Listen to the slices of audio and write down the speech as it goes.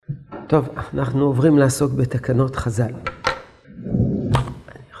טוב, אנחנו עוברים לעסוק בתקנות חז"ל.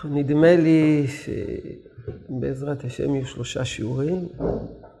 נדמה לי שבעזרת השם יהיו 3 שיעורים,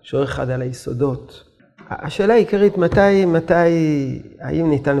 שיעור אחד על היסודות. השאלה העיקרית האם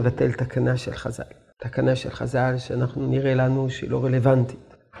ניתן לבטל תקנה של חז"ל? תקנה של חז"ל שאנחנו נראה לנו שהיא לא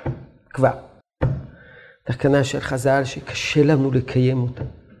רלוונטית. כבר. תקנה של חז"ל שקשה לנו לקיים אותה.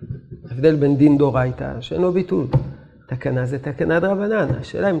 ההבדל בין דין דאורייתא שאינו ביטול. תקנה זה תקנה דרבנן.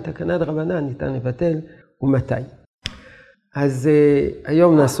 השאלה אם תקנה דרבנן ניתן לבטל ומתי. אז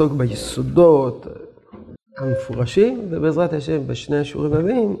היום נעסוק ביסודות המפורשים, ובעזרת השם בשני השיעורים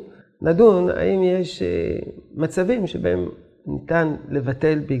הבאים נדון האם יש מצבים שבהם ניתן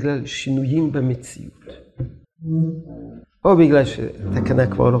לבטל בגלל שינויים במציאות. או בגלל שתקנה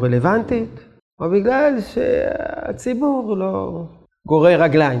כבר לא רלוונטית, או בגלל שהציבור לא גורר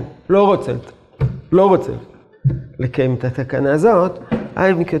רגליים, לא רוצה לקיים את התקנה הזאת,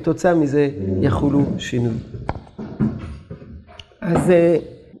 האם כתוצאה מזה יחולו שינוי. אז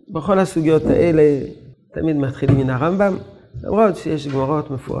בכל הסוגיות האלה תמיד מתחילים מן הרמב"ם, למרות שיש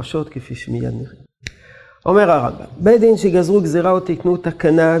גמרות מפורשות כפי שמיד נראה. אומר הרמב"ם, בית דין שגזרו גזירה או תקנו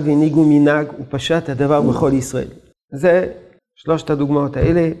תקנה והנהיגו מנהג ופשט הדבר בכל ישראל. זה 3 הדוגמאות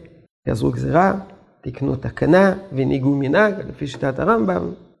האלה, גזרו גזירה, תקנו תקנה והנהיגו מנהג, לפי שיטת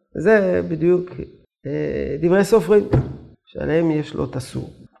הרמב"ם. זה בדיוק דברי סופרים, שעליהם יש לו תסור.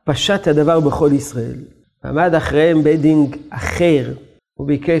 פשט הדבר בכל ישראל. עמד אחריהם בית דין אחר, הוא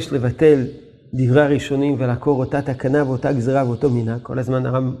ביקש לבטל דברי הראשונים ולעקור אותה תקנה ואותה גזירה ואותו מנהג. כל הזמן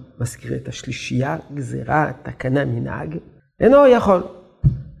הרמב"ם מזכיר את השלישייה, גזירה, תקנה, מנהג. אינו יכול,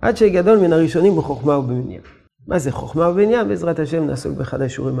 עד שגדול מן הראשונים בחוכמה ובמניין. מה זה חוכמה ובמניין? בעזרת השם נעסוק באחד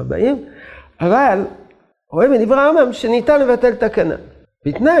השיעורים הבאים. אבל רואה מדברי הרמב"ם שניתן לבטל תקנה.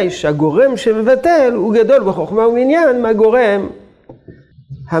 בתנאי שהגורם שמבטל הוא גדול בחוכמה ובמניין מהגורם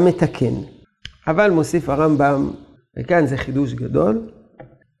המתקן. אבל מוסיף הרמב"ם, וכאן זה חידוש גדול,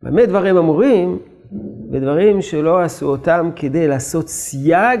 באמת דברים אמורים, בדברים שלא עשו אותם כדי לעשות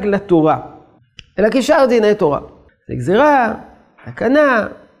סייג לתורה, אלא כשאר דיני תורה. זה גזירה, תקנה,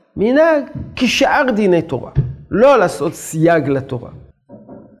 מנהג, כשאר דיני תורה. לא לעשות סייג לתורה.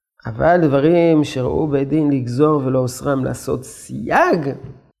 אבל דברים שראו בית דין לגזור ולא אוסרם לעשות סייג,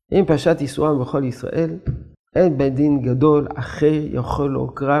 אם פשט איסורם בכל ישראל, אין בית דין גדול אחר יכול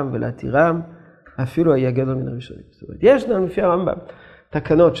לעוקרם ולהתירם, אפילו היה גדול מן הראשונים. זאת אומרת, ישנם לפי הרמב"ם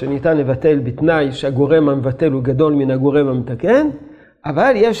תקנות שניתן לבטל בתנאי שהגורם המבטל הוא גדול מן הגורם המתקן,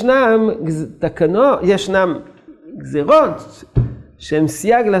 אבל ישנם גזירות שהן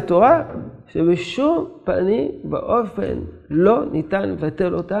סייג לתורה, שבשום פנים באופן לא ניתן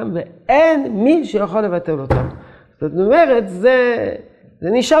לבטל אותם, ואין מי שיכול לבטל אותם. זאת אומרת, זה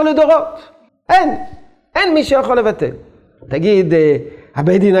נשאר לדורות. אין מי שיכול לבטל. תגיד,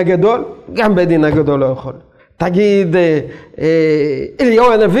 הבית דין הגדול, גם בית דין הגדול לא יכול. תגיד,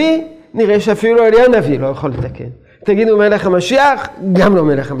 אליהו הנביא, נראה שאפילו אליהו הנביא לא יכול לתקן. תגידו מלך המשיח, גם לא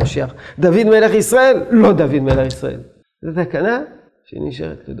מלך המשיח. דוד מלך ישראל, לא דוד מלך ישראל. זו תקנה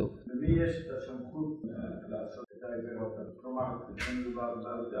שנשארת לדור. למי יש את הסמכות לעשות את העבירות? כלומר, מדובר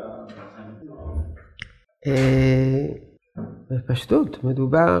בפשטות,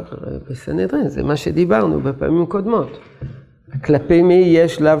 מדובר בסנהדרין, זה מה שדיברנו בפעמים קודמות. כלפי מי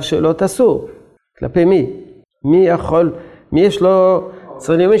יש לאו שלא תסור? כלפי מי? מי יש לו,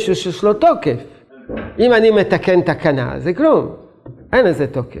 צריך להיות מישהו שיש לו תוקף. אם אני מתקן תקנה, זה כלום. אין איזה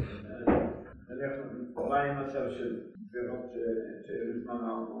תוקף. מה עם מצב של גזירות שבזמן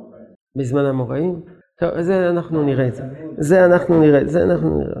האמוראים? בזמן האמוראים? טוב, זה אנחנו נראה את זה.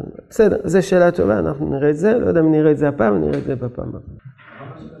 בסדר, זו שאלה טובה, אנחנו נראה את זה. לא יודע אם נראה את זה הפעם, נראה את זה בפעם הבאה.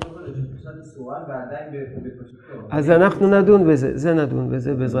 אז אנחנו נדון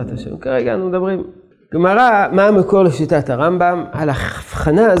בזה, בעזרת השם. כרגע אנחנו מדברים. גמרא, מה המקור לשיטת הרמב"ם? על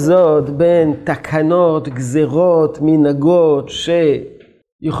ההבחנה הזאת בין תקנות, גזירות, מנהגות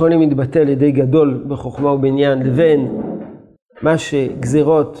שיכולים להתבטל על ידי גדול בחוכמה ובעניין, לבין מה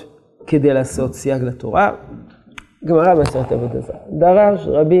שגזירות כדי לעשות סייג לתורה. גמרא מסכת עבודה זרה. דרש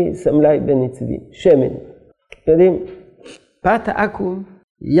רבי סמלאי בן נציבי, שמן. יודעים, פת העכו"ם,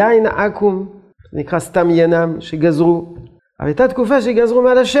 יין העכו"ם, נקרא סתם ינם, שגזרו. אבל הייתה תקופה שגזרו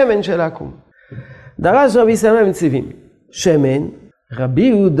מעל השמן של העכו"ם. דרש רבי סמלאי בן נציבי, שמן, רבי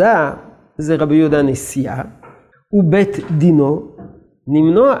יהודה, זה רבי יהודה נשיאה, ובית דינו,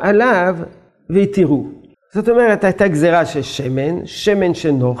 נמנוע עליו והתירו. זאת אומרת, הייתה גזירה של שמן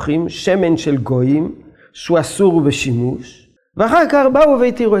של נוחים, שמן של גויים, שהוא אסור בשימוש, ואחר כך באו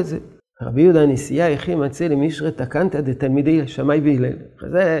והתירו את זה. רבי יהודה נשיאה הכי מצא למישרי תקנתא דתלמידי שמאי והלל.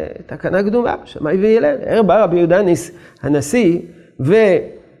 זה תקנה קדומה, שמאי והלל. בא רבי יהודה הנשיא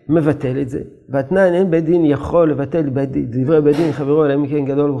מבטל את זה. ואתנן אין בית דין יכול לבטל דברי בית דין חברו, אלא אם כן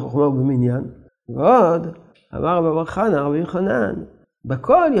גדול בחוכמה ובמניין. ועוד, אמר רבי בר חנא, רבי יוחנן,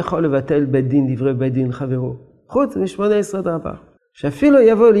 בכל יכול לבטל בית דין דברי בית דין חברו, חוץ מ-18 דבר. שאפילו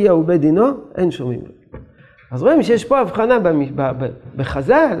יבוא אליהו בית דינו, אין שומעים לו. אז רואים שיש פה הבחנה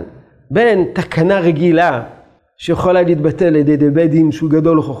בחז"ל, בין תקנה רגילה, שיכולה להתבטל על ידי בית דין שהוא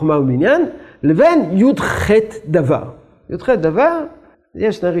גדול לחוכמה ובמניין, לבין י"ח דבר. י"ח דבר,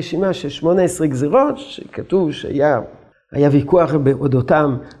 יש רשימה של 18 גזירות, שכתוב שהיה ויכוח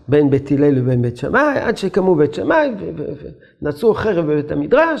באודותם בין בית הלל לבין בית שמאי, עד שקמו בית שמאי ונצאו חרב בבית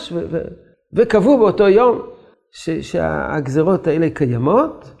המדרש, וקבעו באותו יום שהגזירות האלה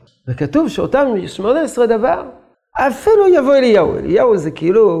קיימות, וכתוב שאותם 18 דבר, אפילו יבוא אליהו. אליהו זה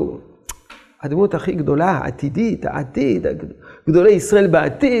כאילו הדמות הכי גדולה, העתידית, העתיד, גדולי ישראל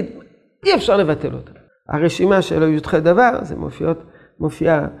בעתיד, אי אפשר לבטל אותה. הרשימה שלו י"ח דבר, זה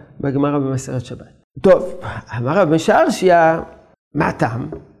מופיע בגמרא במסכת שבת. טוב, אמר רב משרשיה, מה הטעם?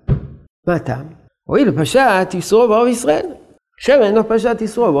 מה הטעם? הואיל פשט איסורו ברוב ישראל. שמן לא פשט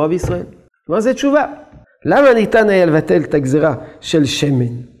איסורו ברוב ישראל. כלומר זה תשובה. למה ניתן היה לבטל את הגזירה של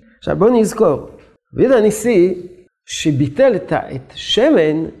שמן? עכשיו בואו נזכור. וידע הנשיא שביטל את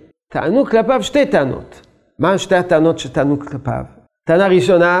שמן, טענו כלפיו שתי טענות. מה שתי הטענות שטענו כלפיו? טענה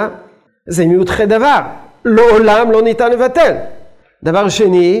ראשונה, זה מי"ח דבר. לעולם לא ניתן לבטל. דבר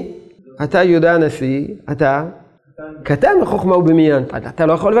שני, אתה יהודה הנשיא, אתה קטן בחוכמה ובמניין, אתה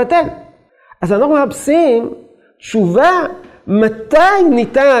לא יכול לבטל. אז אנחנו מחפשים תשובה מתי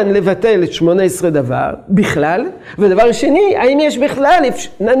ניתן לבטל את 18 דבר בכלל, ודבר שני, האם יש בכלל,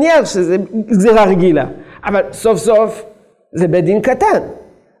 נניח שזה גזירה רגילה, אבל סוף סוף זה בית דין קטן.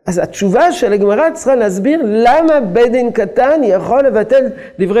 אז התשובה של הגמרא צריכה להסביר למה בית דין קטן יכול לבטל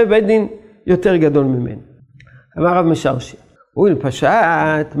דברי בית דין יותר גדול ממנו. אמר רב משרשיה, הואיל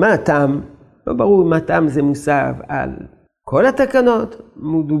פשט, מה הטעם? לא ברור מה הטעם, זה מוסב על כל התקנות,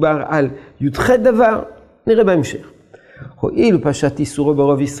 מדובר על י"ח דבר, נראה בהמשך. הואיל פשט איסורו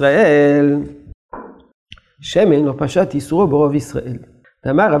ברוב ישראל, שמן לא פשט איסורו ברוב ישראל.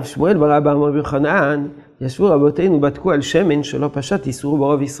 אמר רב שמואל בר אבא אמר רבי יוחנן, ישבו רבותינו בדקו על שמן שלא פשט איסורו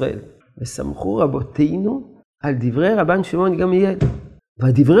ברוב ישראל. וסמכו רבותינו על דברי רבן שמעון גמליאל.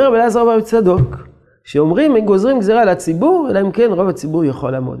 ודברי רבי אלעזר בר צדוק, שאומרים הם גוזרים גזירה לציבור, אלא אם כן רוב הציבור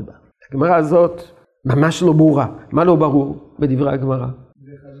יכול לעמוד בה. הגמרא הזאת ממש לא ברורה. מה לא ברור בדברי הגמרא?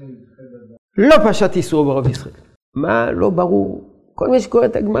 לא פשט איסורו ברוב ישראל. מה לא ברור? כל מי שקורא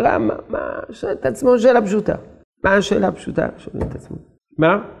את הגמרא, שואל את עצמו שאלה פשוטה. מה השאלה הפשוטה? שואלים את עצמו.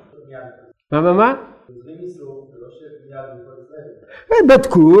 מה? מה?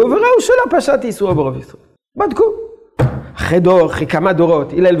 בדקו וראו שלא פשט איסורו ברוב ישראל. בדקו. אחרי כמה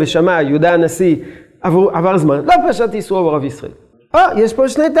דורות, הלל ושמאי, יהודה הנשיא, עבר זמן, לא פשט איסורו ברוב ישראל. יש פה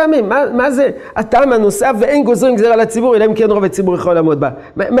שני טעמים, מה זה הטעם הנוסף ואין גוזרים גזירה לציבור, אלא אם כן רוב הציבור יכול לעמוד בה.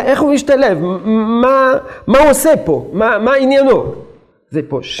 איך הוא משתלב? מה הוא עושה פה? מה עניינו? זה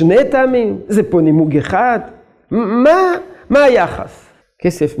פה שני טעמים? זה פה נימוג אחד? מה היחס?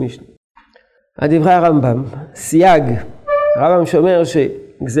 כסף משנה. הדברי הרמב"ם, סייג. הרמב"ם שאומר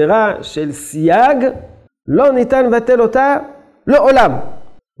שגזירה של סייג לא ניתן לבטל אותה לעולם.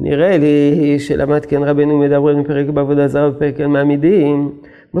 נראה לי שלמד כן רבנו מדברים בפרק בעבודה זרה בפרק על מעמידים.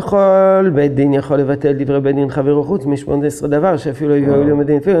 בכל בית דין יכול לבטל דברי בית דין חברו חוץ מ-18 דבר שאפילו יביאו ליום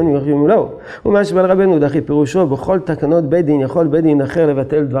הדין אפילו אני יחשבים לו. ומה שבא רבנו דחי פירושו בכל תקנות בית דין יכול בית דין אחר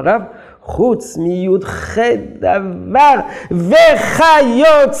לבטל דבריו חוץ מי"ח דבר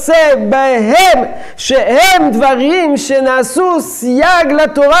וכיוצא בהם שהם דברים שנעשו סייג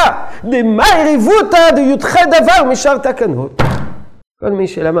לתורה דמאי ריבותא די"ח דבר משאר תקנות. כל מי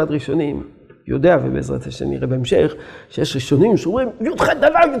שלמד ראשונים יודע, ובעזרת השם נראה בהמשך, שיש ראשונים שאומרים י"ח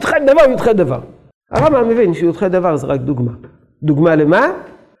דבר, י"ח דבר, י"ח דבר. הרמב"ם מבין שי"ח דבר זה רק דוגמה. דוגמה למה?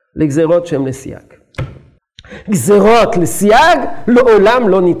 לגזירות שהן לסייג. גזירות לסייג לעולם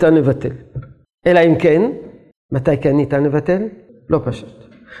לא ניתן לבטל. אלא אם כן, מתי כן ניתן לבטל? לא פשט.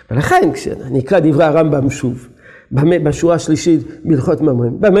 ולכן כשאני אקרא דברי הרמב"ם שוב, בשורה השלישית בהלכות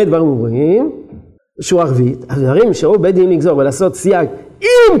מאמרים, במה דברים אומרים? שורה רביעית, הדברים שראו בית דין לגזור ולעשות סייג,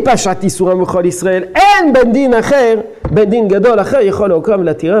 אם פשט איסורם בכל ישראל, אין בית דין אחר, בית דין גדול אחר יכול לעוקרם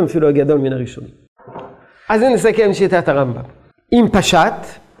ולהתירם, אפילו הגדול מן הראשונים. אז נסכם שיטת הרמב"ם. אם פשט,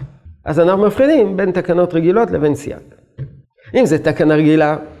 אז אנחנו מבחינים בין תקנות רגילות לבין סייג. אם זה תקנה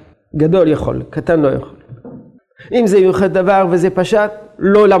רגילה, גדול יכול, קטן לא יכול. אם זה י"ח דבר וזה פשט,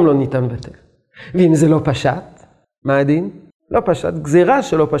 לעולם לא ניתן לבטל. ואם זה לא פשט, מה הדין? לא פשט, גזירה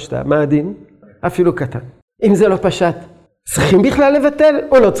שלא פשטה, מה הדין? אפילו קטן. אם זה לא פשט, צריכים בכלל לבטל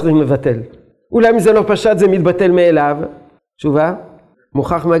או לא צריכים לבטל? אולי אם זה לא פשט זה מתבטל מאליו? תשובה?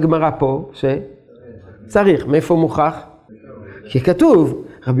 מוכח מהגמרא פה שצריך. מאיפה מוכח? כי כתוב,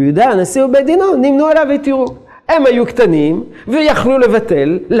 רבי יהודה הנשיא ובית דינו נמנו עליו ותראו. הם היו קטנים ויכלו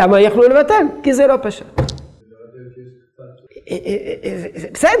לבטל. למה יכלו לבטל? כי זה לא פשט.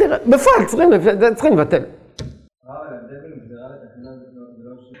 בסדר, בפועל צריכים לבטל.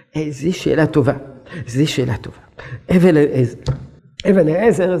 זו שאלה טובה. זו שאלה טובה. אבן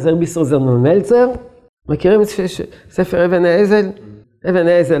העזר, זה רבי סרזון מלצר. מכירים את ספר אבן העזר? אבן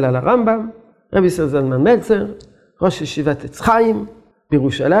העזר על הרמב"ם. רבי סרזון מלצר, ראש ישיבת עץ חיים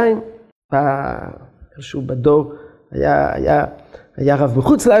בירושלים. איזשהו בדור היה רב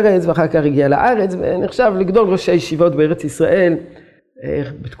בחוץ לארץ, ואחר כך הגיע לארץ, ונחשב לגדול ראשי ישיבות בארץ ישראל,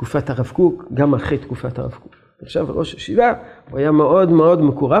 בתקופת הרב קוק, גם אחרי תקופת הרב קוק. נחשב ראש ישיבה, הוא היה מאוד מאוד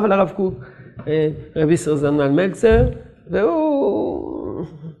מקורב על הרב קוק, רבי סרזון מלצר, והוא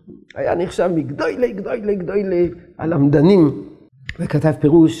היה נחשב מגדולי הלמדנים, וכתב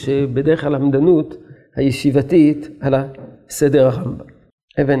פירוש בדרך הלמדנות הישיבתית על הסדר הרמב"ם.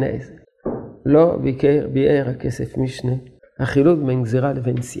 אבן העזר. לא ביאר הכסף משנה, החילוק בין גזירה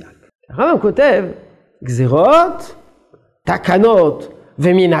לבין סייג. הרמב"ם כותב, גזירות, תקנות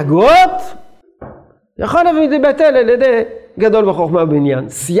ומנהגות, יכול להתבטל על ידי גדול בחוכמה בעניין.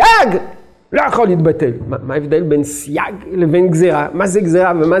 סייג לא יכול להתבטל. מה ההבדל בין סייג לבין גזירה? מה זה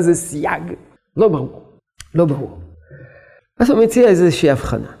גזירה ומה זה סייג? לא ברור. לא ברור. אז הוא מציע איזושהי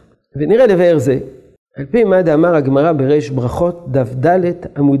הבחנה. ונראה לבאר זה, על פי מה דאמר הגמרא בריש ברכות דף ד'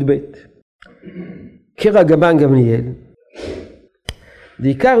 עמוד ב'. קרא גבן גמליאל,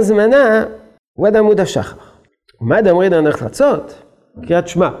 ועיקר זמנה הוא עד עמוד השחר. ומה דאמרין הנחלצות? קריאת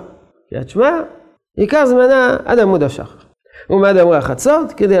שמע. קריאת שמע, עיקר זמנה עד עמוד השחר. ומה דאמרי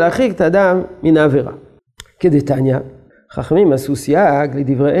החצות? כדי להרחיק את האדם מן העבירה. כדתניא, חכמים עשו סייג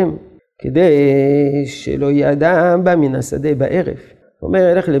לדבריהם, כדי שלא יהיה אדם בא מן השדה בערב. הוא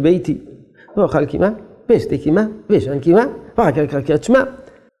אומר, אלך לביתי, ואוכל קימה, וישתה קימה, וישן קימה, ואחר כך קריאת שמע,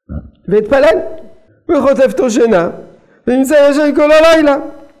 והתפלל, וחוטף תו שינה, ונמצא ישן כל הלילה.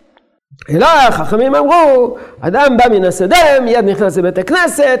 אלא חכמים אמרו, אדם בא מן השדה, מיד נכנס לבית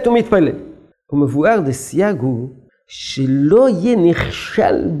הכנסת ומתפלל. ומבואר דסייג הוא, שלא יהיה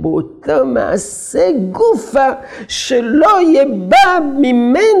נכשל באותו מעשה גופה, שלא יהיה בא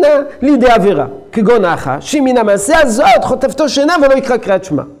ממנה לידי עבירה. כגון האחה, שמן המעשה הזאת חוטפתו שינה ולא יקרא קריאת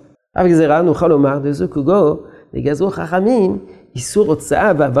שמע. אבל גזירה נוכל לומר, דזו כגו, וגזרו חכמים, איסור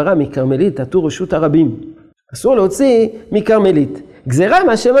הוצאה ועברה מקרמלית, עטו רשות הרבים. אסור להוציא מקרמלית. גזירה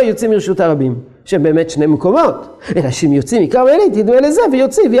מה שהם יוצאים מרשות הרבים, שהם באמת שני מקומות. אלא שהם יוצאים מקרמלית, ידמה לזה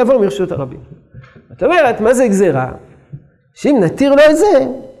ויוציא ויעבור מרשות הרבים. זאת אומרת, מה זה גזירה? שאם נתיר לו את זה,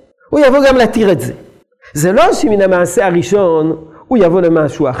 הוא יבוא גם להתיר את זה. זה לא שמן המעשה הראשון, הוא יבוא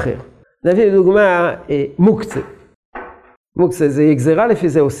למשהו אחר. נביא לדוגמה, מוקצה. מוקצה זה גזירה לפי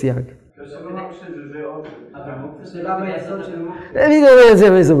זה או סייג.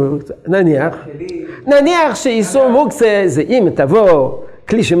 נניח שאיסור מוקצה זה אם תבוא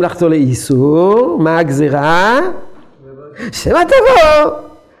כלי שמלאכתו לאיסור, מה הגזירה? שמה תבוא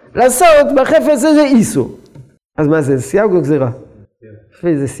לעשות בחפץ הזה איסור. אז מה זה? סייג או גזירה?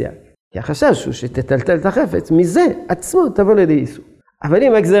 לפי זה סייג. כי החשש הוא שתטלטל את החפץ, מזה עצמו תבוא לידי איסור. אבל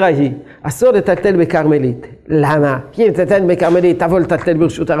אם הגזירה היא, אסור לטלטל בקרמלית. למה? כי אם תטלטל בקרמלית, תבוא לטלטל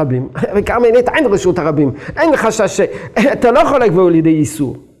ברשות הרבים. בקרמלית אין רשות הרבים. אין חשש שאתה לא יכול לגבור לידי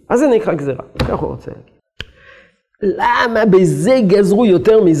איסור. אז זה נקרא גזירה. כך הוא רוצה להגיד. למה בזה גזרו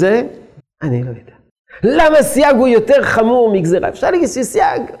יותר מזה? אני לא יודע. למה סייג הוא יותר חמור מגזירה? אפשר להגיד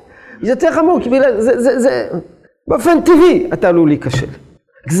שסייג יותר חמור, כי זה באופן טבעי אתה עלול להיכשל.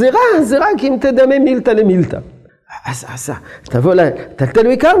 גזירה זה רק אם תדמה מילתא למילתא. אז תבוא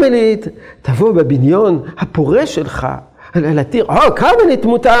לטלטל בקרמלית, תבוא בבניון הפורה שלך, להתיר, קרמלית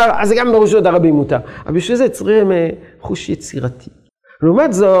מותר, אז גם ברשות הרבים מותר. אבל בשביל זה צריכים חוש יצירתי.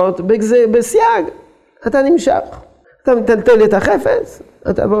 לעומת זאת, בסייג, אתה נמשך. אתה מטלטל את החפץ,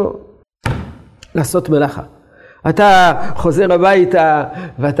 אתה בוא לעשות מלאכה. אתה חוזר הביתה,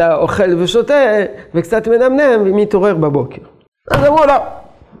 ואתה אוכל ושותה, וקצת מנמנם, ומתעורר בבוקר. אז אמרו לא,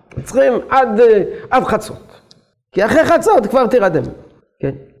 צריכים עד חצות. כי אחרי חצות כבר תירדם. כן?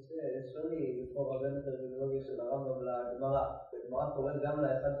 יש שוני פה בין הטרמינולוגיה של הרמב"ם לגמרא. הגמרא קוראת גם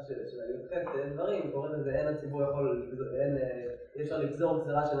לאחד של הי"ח, אין דברים, קוראת לזה אין הציבור יכול, אי אפשר לגזור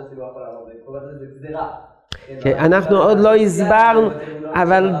גזירה של הציבור יכול לעמוד, קוראת לזה גזירה. כן, אנחנו עוד לא הסברנו,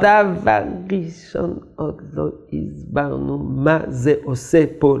 אבל דבר ראשון עוד לא הסברנו מה זה עושה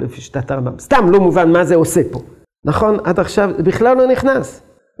פה לפי שיטת הרמב"ם. סתם לא מובן מה זה עושה פה. נכון? עד עכשיו בכלל לא נכנס.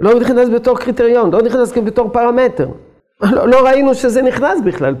 לא נכנס בתור קריטריון, לא נכנס בתור פרמטר. לא ראינו שזה נכנס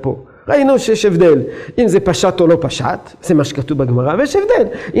בכלל פה. ראינו שיש הבדל, אם זה פשט או לא פשט, זה מה שכתוב בגמרא, ויש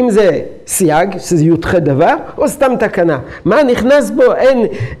הבדל, אם זה סייג, שזה י"ח דבר, או סתם תקנה. מה נכנס בו?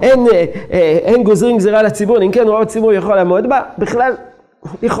 אין גוזרים גזירה לציבור, אם כן רוב הציבור יכול לעמוד בה, בכלל,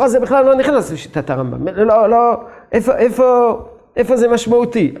 לכאורה זה בכלל לא נכנס לשיטת הרמב"ם. לא, איפה זה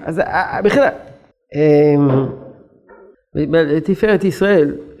משמעותי? אז בכלל, בתפארת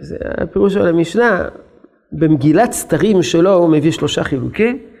ישראל, זה הפירוש של המשנה, במגילת סתרים שלו הוא מביא 3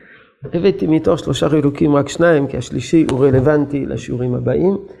 חילוקים, הבאתי מתוך 3 חילוקים רק 2, כי השלישי הוא רלוונטי לשיעורים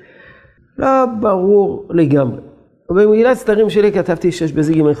הבאים. לא ברור לגמרי. ובמגילת סתרים שלי כתבתי 6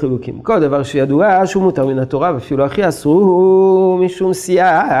 בזה ג' חילוקים. כל דבר שידוע שהוא מותר מן התורה, ואפילו הכי אסרו הוא משום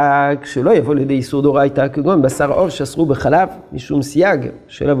סייג, שלא יבוא לידי איסור דאורייתא, כגון בשר עוף שאסרו בחלב, משום סייג,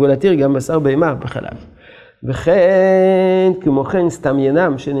 שלא יבוא להתיר גם בשר בהמה בחלב. וכן, כמו כן סתם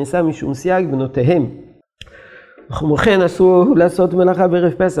ינם, שנעשה משום סייג בנותיהם. כמו כן אסור לעשות מלאכה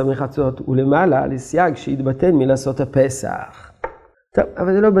בערב פסח מחצות, ולמעלה לסייג שהתבטל מלעשות הפסח. טוב,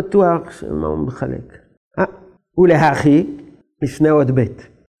 אבל זה לא בטוח שמה הוא מחלק. ולהכי, לפני עוד בית.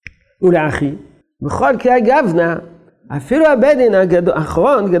 ולהכי, בכל קריאה גבנה, אפילו הבית דין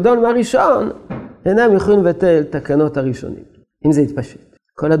האחרון, גדול מהראשון, אינם יכולים לבטל תקנות הראשונים. אם זה יתפשט.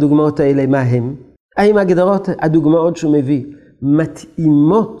 כל הדוגמאות האלה, מה הם? האם הדוגמאות שהוא מביא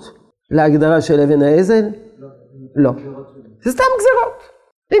מתאימות להגדרה של אבן העזל? לא. זה סתם גזירות.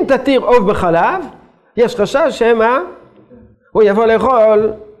 אם תתיר עוף בחלב, יש חשש שמה? הוא יבוא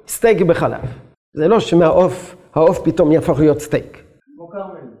לאכול סטייק בחלב. זה לא העוף פתאום יהפוך להיות סטייק.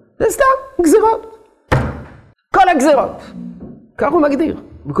 זה סתם גזירות. כל הגזירות. כך הוא מגדיר.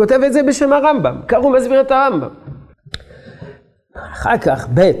 הוא כותב את זה בשם הרמב"ם. כך הוא מסביר את הרמב"ם. אחר כך,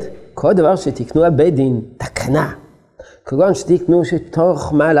 כל דבר שתקנו הבית דין, תקנה. כגון שתקנו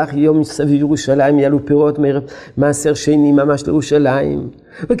שתוך מהלך יום סביב ירושלים יעלו פירות מעשר שני ממש לירושלים.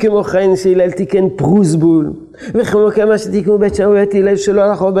 וכמו כן שהלל תיקן פרוסבול. וכמו כמה שתקנו בית שם ובית הלל שלא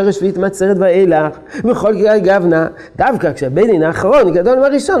הלכו ברש והתמצרת ואילך. וכל קריאה גבנה, דווקא כשהבית דין האחרון גדול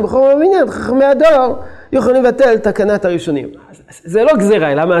מהראשון, בכל הבניין, חכמי הדור, יכולים לבטל תקנת הראשונים. זה לא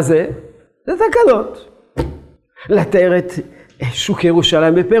גזירה, אלא מה זה? זה תקנות. לתאר את שוק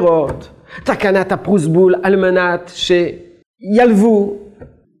ירושלים בפירות. תקנת הפרוסבול על מנת שילבו.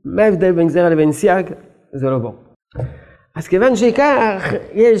 מה ההבדל בין גזירה לבין סייג? זה לא ברור. אז כיוון שכך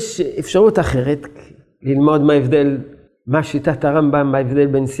יש אפשרות אחרת ללמוד מה שיטת הרמב"ם, מה ההבדל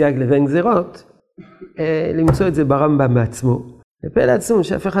בין סייג לבין גזירות, למצוא את זה ברמב"ם בעצמו. לפלא עצום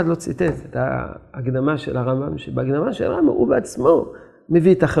שאף אחד לא ציטט את ההקדמה של הרמב"ם, שבהקדמה של הרמב"ם הוא בעצמו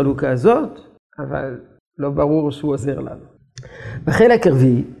מביא את החלוקה הזאת, אבל לא ברור שהוא עוזר לנו. בחלק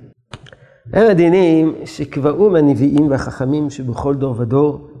הרביעי, הם הדינים שקבעו מהנביאים והחכמים שבכל דור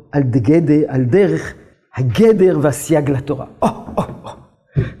ודור על דרך הגדר והסייג לתורה.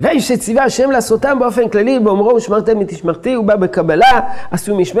 ואיש שציווה השם לעשותם באופן כללי, באומרו ושמרתם מתשמרתי, הוא בא בקבלה,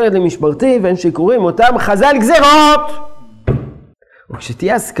 עשו משמרת למשמרתי, ואין שקוראים אותם חז"ל גזירות.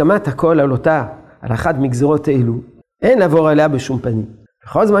 וכשתהיה הסכמת הכל על אחת מגזירות אלו, אין לעבור עליה בשום פנים.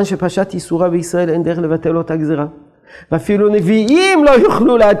 בכל זמן שפשט איסורה בישראל אין דרך לבטל אותה גזירה. ואפילו נביאים לא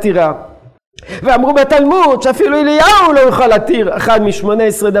יוכלו להתירה. ואמרו בתלמוד שאפילו אליהו לא יוכל להתיר אחד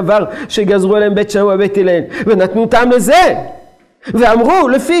מ18 דבר שגזרו עליהם בית שם ובית הלל, ונתנו טעם לזה. ואמרו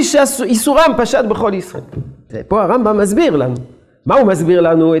לפי שאיסורם פשט בכל ישראל. פה הרמב"ם מסביר לנו. מה הוא מסביר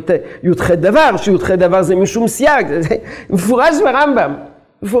לנו? את י"ח דבר, שי"ח דבר זה משום סייג. זה מפורש ברמב"ם.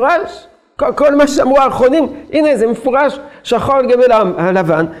 מפורש. כל מה שאמרו האחרונים, הנה זה מפורש שחור על גבי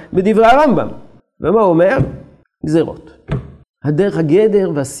לבן בדברי הרמב"ם. ומה הוא אומר? גזירות. הדרך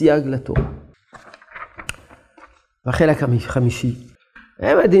הגדר והסייג לתורה. והחלק החמישי.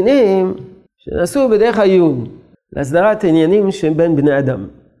 הם הדינים שנעשו בדרך העיון, להסדרת עניינים שהם בין בני אדם.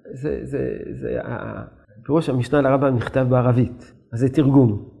 זה פירוש המשנה לרמב"ם נכתב בערבית, אז זה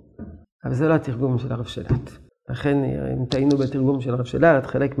תרגום. אבל זה לא התרגום של הרב שלט. לכן אם טעינו בתרגום של הרב שלט,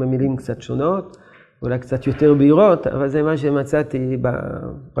 חלק מהמילים קצת שונות, אולי קצת יותר בהירות, אבל זה מה שמצאתי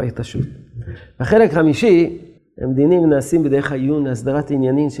בהתעשות. החלק החמישי, הם דינים נעשים בדרך העיון להסדרת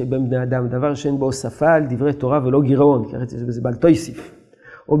עניינים שבין בני אדם, דבר שאין בו הוספה על דברי תורה ולא גירעון, כי הרי זה בעל תוסיף,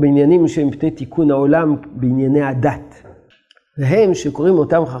 או בעניינים שהם פני תיקון העולם בענייני הדת. והם שקוראים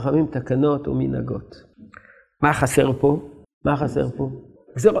אותם חכמים תקנות או מנהגות. מה חסר פה?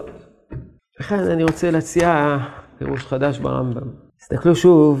 גזירות. לכן אני רוצה להציע פירוש חדש ברמב"ם. תסתכלו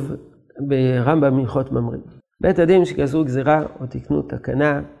שוב ברמב"ם הלכות ממרים. בית הדין שגזרו גזירה או תקנו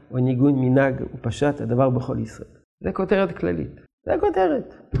תקנה או ניגון מנהג ופשט הדבר בכל ישראל. זה כותרת כללית. זה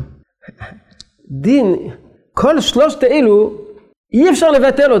כותרת. דין, כל שלושת אלו, אי אפשר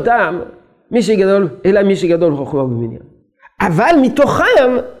לבטל אותם אלא מי שגדול חוכמה במניין. אבל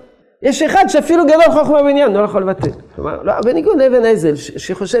מתוכם יש אחד שאפילו גדול חוכמה בעניין, לא יכול לבטל. כלומר, לא, בניגוד לאבן עזל,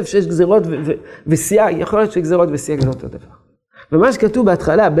 שחושב שיש גזירות וסייג, יכול להיות שגזירות וסייג זה אותו דבר. ומה שכתוב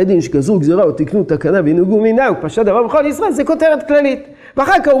בהתחלה, בית דין שגזרו גזירה או תקנו תקנה וינהגו מנהג, פשט דבר בכל ישראל, זה כותרת כללית.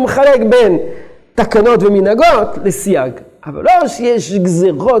 ואחר כך הוא מחלק בין תקנות ומנהגות לסייג. אבל לא שיש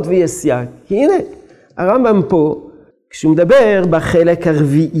גזירות ויש סייג. כי הנה, הרמב"ם פה, כשהוא מדבר בחלק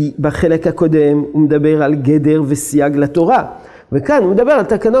הרביעי, בחלק הקודם, הוא מדבר על גדר וסייג לתורה. וכאן הוא מדבר על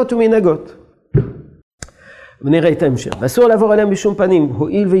תקנות ומנהגות. ונראה את ההמשך. ואסור לעבור עליהם בשום פנים,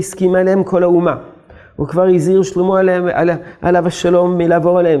 הועיל והסכים עליהם כל האומה. הוא כבר הזהיר שלמה עליו השלום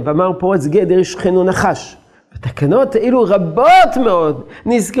מלעבור עליהם, ואמר פורץ גדר שכנו נחש. ותקנות אילו רבות מאוד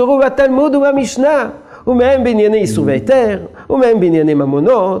נזכרו בתלמוד ובמשנה, ומהם בענייני איסור והיתר, ומהם בענייני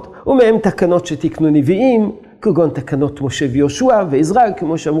ממונות, ומהם תקנות שתקנו נביאים, כגון תקנות משה ויהושע ועזרא,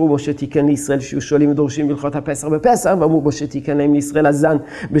 כמו שאמרו משה תיקן לישראל שיהיו שואלים ודורשים בהלכות הפסח בפסח, ואמרו משה תיקן להם לישראל הזן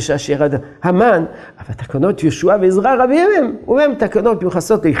בשעה שירד המן, אבל תקנות יהושע ועזרא רבים הם, ומהם תקנות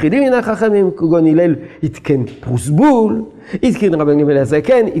מיוחסות ליחידים מן החכמים, כגון הלל התקן פרוסבול, התקן רבי גמליאל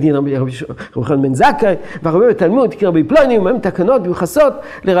הזקן, התקן רבי יוחנן בן זכאי, והרבה בתלמוד התקן רבי פלוני, ומהם תקנות מיוחסות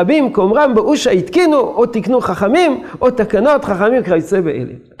לרבים כאומרם באושה התקינו או תקנו חכמים, או תקנות חכמים כיוצא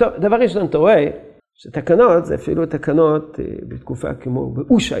באלה. טוב, דבר ראשון אתה רואה שתקנות זה אפילו תקנות בתקופה כמו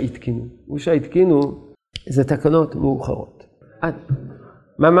באושה התקינו. אושה התקינו זה תקנות מאוחרות.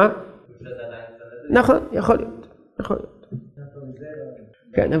 מה? נכון, יכול להיות.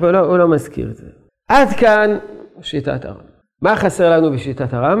 כן, אבל הוא לא מזכיר את זה. עד כאן שיטת הרמב"ם. מה חסר לנו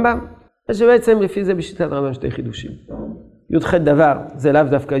בשיטת הרמב"ם? שבעצם לפי זה בשיטת הרמב"ם שתי חידושים. י"ח דבר זה לאו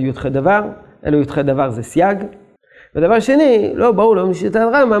דווקא י"ח דבר, אלא י"ח דבר זה סייג. ודבר שני, לא ברור לו משיטת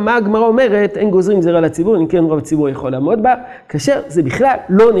הרמב"ם, מה הגמרא אומרת, אין גוזרים גזירה לציבור, אם כן רוב הציבור יכול לעמוד בה, כאשר זה בכלל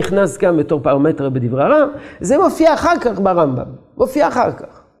לא נכנס גם בתור פרמטר בדברי הרמב"ם, זה מופיע אחר כך ברמב"ם, מופיע אחר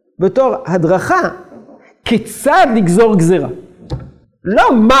כך, בתור הדרכה, כיצד לגזור גזירה.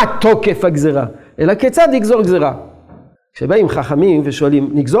 לא מה תוקף הגזירה, אלא כיצד לגזור גזירה. כשבאים חכמים ושואלים,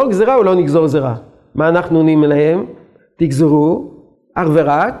 נגזור גזירה או לא נגזור גזירה? מה אנחנו עונים להם? תגזרו, אך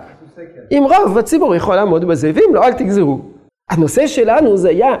ורק, אם רוב הציבור יכול לעמוד בזה, ואם לא, אל תגזרו. הנושא שלנו זה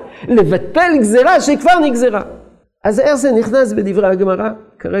היה לבטל גזירה שכבר נגזרה. אז איך זה נכנס בדברי הגמרא?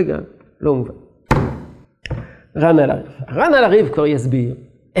 כרגע לא מובן. רן על הריף. רן על הריף כבר יסביר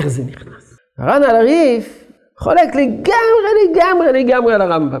איך זה נכנס. רן על הריף חולק לגמרי על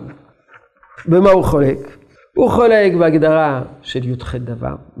הרמב"ם. במה הוא חולק? הוא חולק בהגדרה של י"ח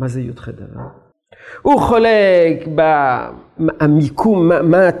דבר. מה זה י"ח דבר? הוא חולק במיקום,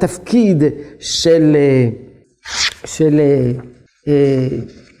 מה התפקיד של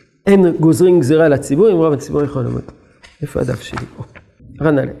אין גוזרים גזירה לציבור, אם רוב הציבור יכול לעמוד. איפה הדף שלי?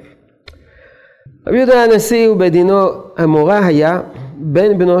 רן עליו. רבי יהודה הנשיא ובדינו המורה היה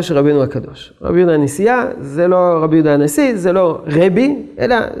בן בנו של רבינו הקדוש. רבי יהודה הנשיאה זה לא רבי יהודה הנשיא, זה לא רבי,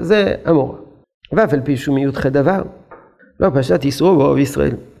 אלא זה המורה. ואף על פי שהוא מי"ח דבר, לא פשט איסורו ברוב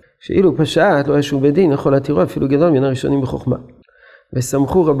ישראל. שאילו פשט לא ישו בדין, יכול להתירו אפילו גדול מן הראשונים בחוכמה.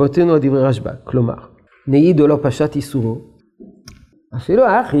 וסמכו רבותינו על דברי רשב"א, כלומר, נעידו לא פשט איסורו. אפילו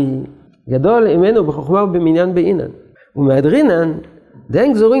האחי גדול ממנו בחוכמה ובמניין בעינן. ומהדרינן,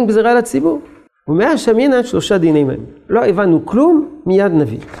 דאין גזורים גזירה לציבור. ומהשמינן 3 דינים הם. לא הבנו כלום, מיד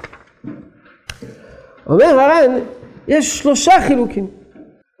נביא. אומר הר"ן, יש 3 חילוקים.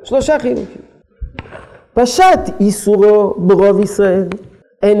 3 חילוקים. פשט איסורו ברוב ישראל.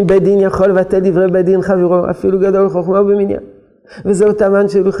 אין בית דין יכול לבטל דברי בית דין חברו, אפילו גדול חוכמה ובמניין. וזהו טעמן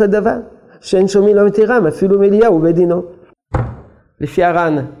של י"ח דבר, שאין שומעים לא מתירם, אפילו מליהו בית דינו. לפי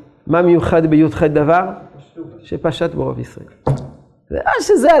הר"ן, מה מיוחד בי"ח דבר? שפשט ברוב ישראל. זה לא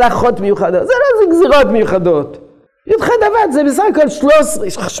שזה הלכות מיוחדות, זה לא זה גזירות מיוחדות. י"ח דבר זה בסך הכל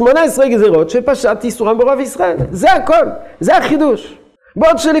 18 גזירות שפשט איסורם ברוב ישראל. זה הכל, זה החידוש.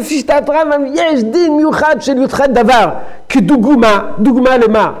 בעוד שלפי שיטת רמב"ם יש דין מיוחד של י"ח דבר כדוגמה, דוגמה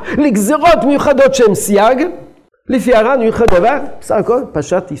למה? לגזירות מיוחדות שהן סייג. לפי הר"ן י"ח דבר, בסך הכל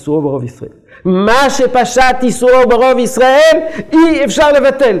פשט איסורו ברוב ישראל. מה שפשט איסורו ברוב ישראל אי אפשר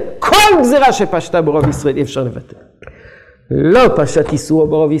לבטל. כל גזירה שפשטה ברוב ישראל אי אפשר לבטל. לא פשט איסורו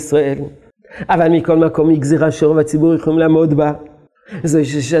ברוב ישראל, אבל מכל מקום היא גזירה שרוב הציבור יכולים לעמוד בה. זו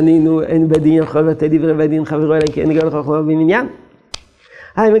ששנינו אין בית דין יכול לבטל דברי בית דין חברו אלא כי אין גדול חוכמה ובמניין.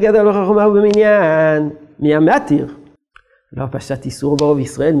 אם גדול חוכמה ובמניין, מי המתיר? לא פשט איסור ברוב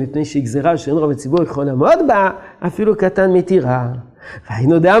ישראל מפני שהיא גזירה שאין רוב הציבור יכול לעמוד בה, אפילו קטן מתירה.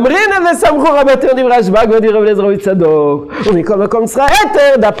 והיינו דאמרינה וסמכו רבותינו דברי רשב"א כבוד רבי אליעזר רבי צדוק, ומכל מקום צריכה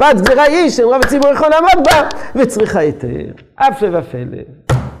היתר, דפת גזירה היא שאין רוב הציבור יכול לעמוד בה, וצריכה היתר. הפלא ופלא.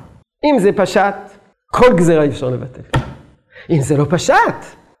 אם זה פשט, כל גזירה אפשר לבטל. אם זה לא פשט,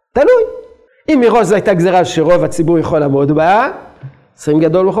 תלוי. אם מראש זו הייתה גזירה שרוב הציבור יכול לעמוד בה, צריכים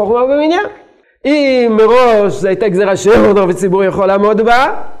גדול בחוכמה ובמניין. אם מראש זו הייתה גזירה שרוב הציבור יכול לעמוד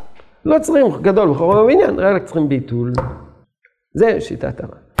בה, לא צריכים גדול בחוכמה ובמניין, רק צריכים ביטול. זה שיטת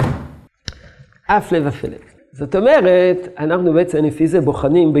הר"ן. אף לבטל. זאת אומרת, אנחנו בעצם לפי זה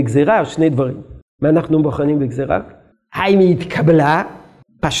בוחנים בגזירה שני דברים. מה אנחנו בוחנים בגזירה? האם היא התקבלה,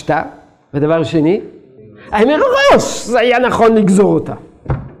 פשטה, ודבר שני, האם מראש זה היה נכון לגזור אותה?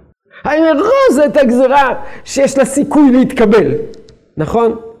 האם מראש זו הייתה גזירה שיש לה סיכוי להתקבל?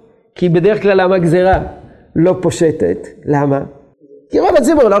 נכון? כי בדרך כלל למה גזירה לא פושטת? למה? כי רוב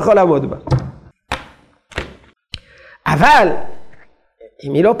הציבור לא יכול לעמוד בה. אבל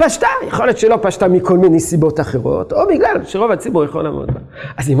אם היא לא פשטה, יכול להיות שלא פשטה מכל מיני סיבות אחרות, או בגלל שרוב הציבור יכול לעמוד בה.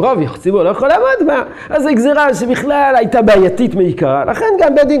 אז אם רוב הציבור לא יכול לעמוד בה, אז זו גזירה שבכלל הייתה בעייתית מעיקרה, לכן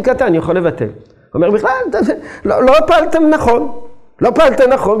גם בית דין קטן יכול לבטל. אומר בכלל, לא פעלתם נכון. לא פעלתם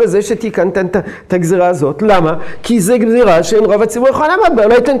נכון בזה שתיקנתם את הגזירה הזאת. למה? כי זו גזירה שאין רוב הציבור יכול לעמוד בה,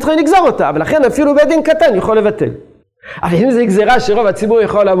 לא הייתם צריכים לגזור אותה, ולכן אפילו בית דין קטן יכול לבטל. אבל אם זו גזירה שרוב הציבור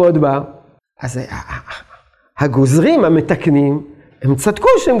יכול לעמוד בה, אז הגוזרים המתקנים, הם צדקו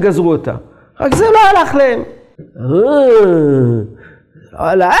שהם גזרו אותה, רק זה לא הלך להם. לא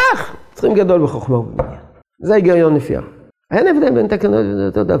הלך, צריכים גדול בחוכמה ובמניין. זה היגיון לפי הר"ן. אין הבדל בין תקנות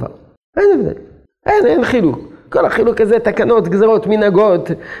לאותו דבר. אין הבדל. אין חילוק. כל החילוק הזה, תקנות, גזרות, מנהגות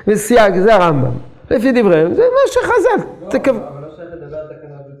וסייג, זה הרמב"ם. לפי דבריהם, זה מה שחז"ל. אבל לא שייך לדבר על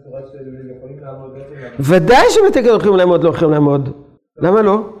תקנות בצורה של יכולים לעמוד. ודאי שבתקנות יכולים לעמוד, לא יכולים לעמוד. למה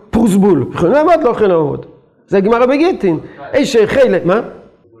לא? פרוסבול. יכולים לעמוד, לא יכולים לעמוד. זה הגמרא בגיטין. איש חיילה, מה? אולי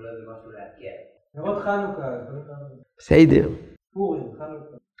זה משהו להגיע. נרות חנוכה. בסדר. פורים,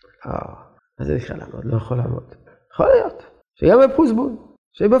 חנוכה. אז זה בכלל לעמוד, לא יכול לעמוד. יכול להיות. שגם בפרוסבול.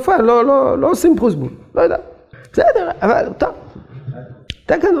 שבפעל לא עושים פרוסבול. לא יודע. בסדר, אבל טוב.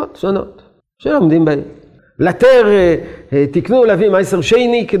 תקנות שונות. שלומדים בהן. לתר, תקנו להביא מייסר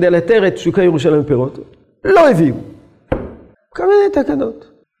שני כדי לתר את שוקי ירושלים פירות. לא הביאו. כל מיני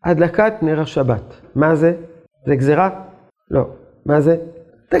תקנות. הדלקת נר השבת. מה זה? זה גזירה? לא. מה זה?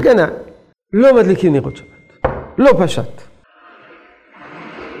 תקנה. לא מדליקים נרות שבת. לא פשט.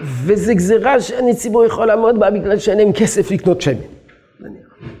 וזה גזירה שאני ציבור יכול לעמוד בה בגלל שאין להם כסף לקנות שמן.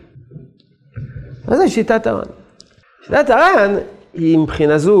 אז זה שיטת הר"ן. שיטת הר"ן היא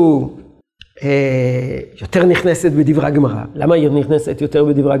מבחינה זו יותר נכנסת בדברי הגמרא. למה היא נכנסת יותר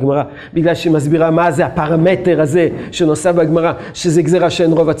בדברי הגמרא? בגלל שהיא מסבירה מה זה הפרמטר הזה שנוסף בגמרא, שזה גזירה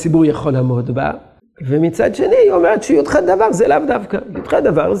שאין רוב הציבור יכול לעמוד בה. ומצד שני היא אומרת שי"ח דבר זה לאו דווקא. י"ח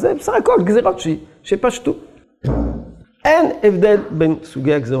דבר זה בסך הכל גזירות שפשטו. אין הבדל בין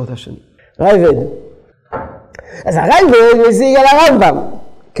סוגי הגזירות השונים. רייבד. אז הרייבד מזיג על הרמב"ם,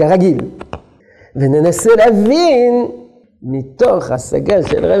 כרגיל. וננסה להבין מתוך השגה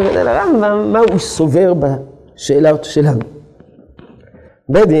של רייבד על הרמב"ם, מה הוא סובר בשאלות שלנו.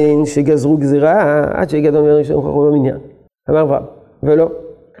 בית דין שגזרו גזירה עד שהגדול מראשון חוכמה במניין. אמר רב, ולא.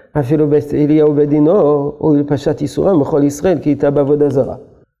 אפילו בית אליהו בית דינו, הוא פשט איסורם בכל ישראל, כי איתה בעבודה זרה.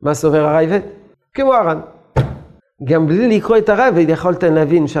 מה סובר הרייבד? כמו הר"ן. גם בלי לקרוא את הרייבד יכולתם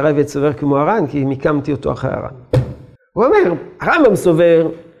להבין שהרייבד סובר כמו הר"ן, כי מיקמתי אותו אחרי הר"ן. הוא אומר, הרמב"ם סובר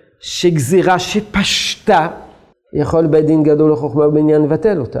שגזירה שפשטה, יכול בית דין גדול לחוכמה ובמניין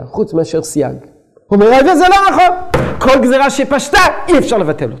לבטל אותה, חוץ מאשר סייג. הוא אומר, הרייבד זה לא נכון. כל גזירה שפשטה, אי אפשר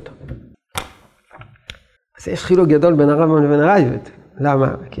לבטל אותה. אז יש חילוק גדול בין הרמב"ם לבין הרייבד.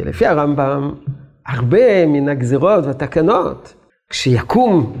 למה? כי לפי הרמב"ם, הרבה מן הגזירות והתקנות,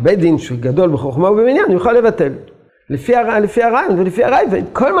 כשיקום בית דין שגדול בחוכמה ובמניין, הוא יכול לבטל. לפי הר"ן ולפי הרייבד,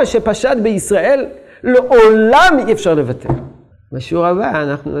 כל מה שפשט בישראל, לעולם אי אפשר לבטל. בשיעור הבא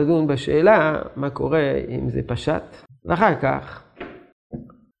אנחנו נדון בשאלה מה קורה אם זה פשט, ואחר כך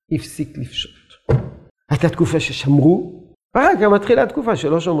הפסיק לפשוט. הייתה תקופה ששמרו, ואחר כך מתחילה תקופה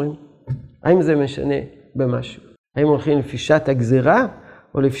שלא שומרים. האם זה משנה במשהו? האם הולכים לפי שיטת הגזירה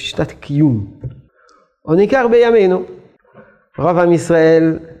או לפי שיטת קיום? או ניכר בימינו, רוב עם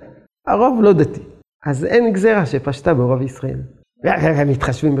ישראל, הרוב לא דתי. אז אין גזירה שפשטה ברוב ישראל. הם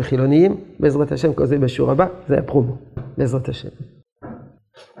מתחשבים בחילוניים, בעזרת השם, כל זה בשיעור הבא, זה הפרומו, בעזרת השם.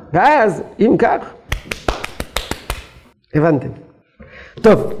 ואז, אם כך, הבנתם.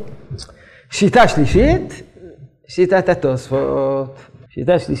 טוב, שיטה שלישית, שיטת התוספות.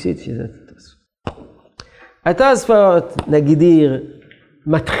 שיטה שלישית, שיטת התוספות. התוספות, נגדיר,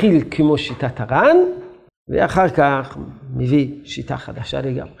 מתחיל כמו שיטת הר"ן, ואחר כך מביא שיטה חדשה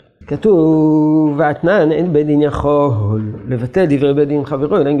לגמרי. כתוב, ואתנן אין בית דין יכול לבטל דברי בית דין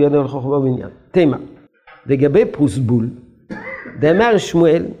חברו, אלא אם גדול לחוכמה ובמניין. תימה, לגבי פרוסבול, דאמר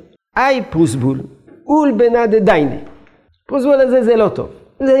שמואל, אי פרוסבול, אול בנה דדיינה. פרוסבול הזה זה לא טוב.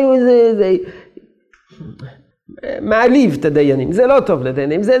 זה מעליב את הדיינים, זה לא טוב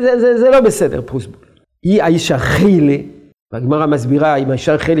לדיינים, זה לא בסדר פרוסבול. היא האישה חילה, והגמרא מסבירה, אם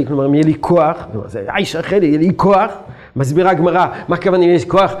האישה חילה, כלומר, אם יהיה לי כוח, האישה חילה, יהיה לי כוח, מסבירה הגמרא, מה הכוונה אם יש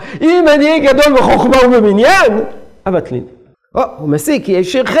כוח? אם אני אהיה גדול בחוכמה ובמניין, הבטלין. הוא מסיק, כי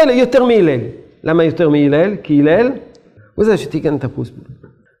האישה חילה יותר מהלל. למה יותר מהלל? כי הלל הוא זה שתיקן את הפרוסבול.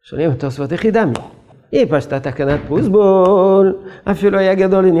 שואלים ותוספות יחידה מי. היא פשטה תקנת פרוסבול, אפילו היה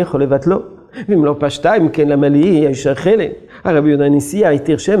גדול, אני יכול לבטלו. ואם לא פשטה, אם כן למה לי, האישה חילה. הרבי יהודה הנשיאה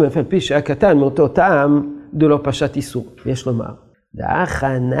התיר שם, אף על פי שהיה קטן מאותו טעם, דלא פשט איסור. יש לומר,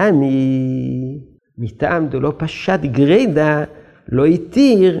 דאחא נמי, מטעם דלא פשט גרידא, לא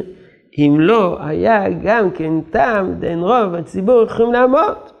התיר, אם לא היה גם כן טעם, דין רוב הציבור יכולים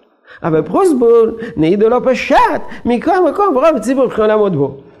לעמוד. אבל פרוסבול, נעידו לא פשט, מכל מקום רוב הציבור יכולים לעמוד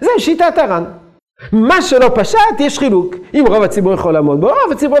בו. זה שיטת הר"ן. מה שלא פשט, יש חילוק. אם רוב הציבור יכול לעמוד בו,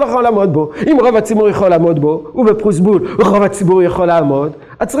 רוב הציבור לא יכול לעמוד בו. אם רוב הציבור יכול לעמוד בו, ובפרוסבול, רוב הציבור יכול לעמוד,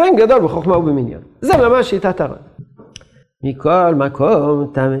 הצריכים גדול בחוכמה ובמניין. זה ממש שיטת הר"ן. מכל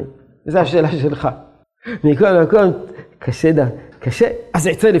מקום, תמה. זו השאלה שלך. מכל מקום, קשה. אז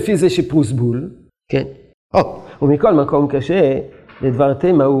יצא לפי זה שפרוסבול, כן? ומכל מקום קשה, לדבר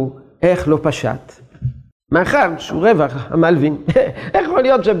תמה הוא, איך לא פשט? מאחר שהוא רווח, המלווין. איך יכול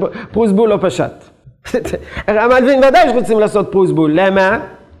להיות שפרוסבול לא פשט? המלווין ודאי שרוצים לעשות פרוסבול. למה?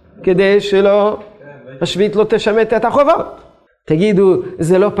 כדי שלא, השביעית לא תשמט את החובות. תגידו,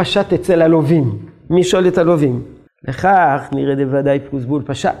 זה לא פשט אצל הלווים. מי שואל את הלווים? לכך נראה דוודאי פרוסבול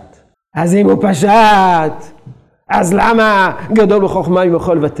פשט. אז אם הוא פשט, אז למה גדול בחוכמה אם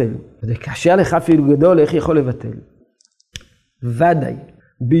יכול לבטל? זה קשה לך אפילו גדול, איך יכול לבטל? ודאי.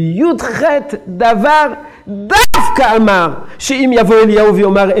 בי"ח דבר דווקא אמר שאם יבוא אליהו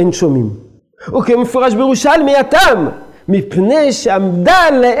ויאמר אין שומעים. וכמפורש בירושלמי התם, מפני שעמדה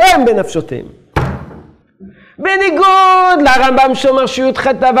עליהם בנפשותיהם. בניגוד לרמב"ם שאומר שי"ח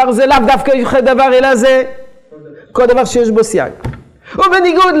דבר זה לאו דווקא י"ח דבר אלא זה כל דבר שיש בו סייג.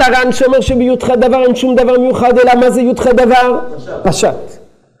 ובניגוד לר"ן שאומר שבי"ח דבר אין שום דבר מיוחד אלא מה זה י"ח דבר? פשט.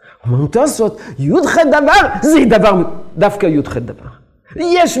 אומרים תוספות, י"ח דבר זה דבר דווקא י"ח דבר.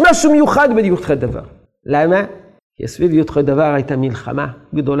 יש משהו מיוחד בי"ח דבר. למה? כי סביב י"ח דבר הייתה מלחמה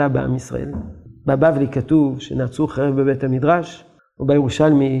גדולה בעם ישראל. בבבלי כתוב שנעצו חרב בבית המדרש,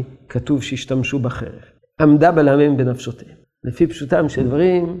 ובירושלמי כתוב שהשתמשו בחרב. עמדה בלמם בנפשותיהם. לפי פשוטם של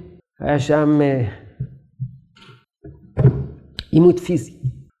דברים, היה שם עימות פיזי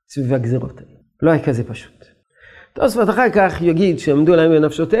סביב הגזירות האלה. לא היה כזה פשוט. תוספות אחר כך יגיד שעמדו להם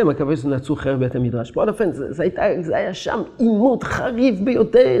בנפשותיהם, הכוונה שנעצו חרב בית המדרש. בכל אופן, זה היה שם עימות חריף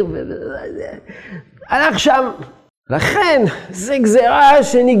ביותר, הלך שם. לכן, זה גזירה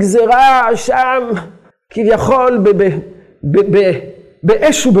שנגזרה שם כביכול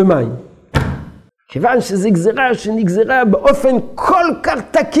באש ובמים. כיוון שזה גזירה שנגזרה באופן כל כך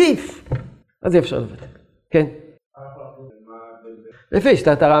תקיף, אז אפשר לבטל. כן? לפי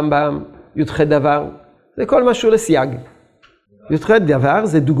שיטת הרמב"ם, י"ח דבר, זה כל משהו לסייג. י"ח דבר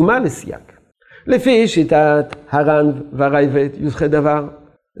זה דוגמה לסייג. לפי שיטת הר"ן והרייבד, י"ח דבר,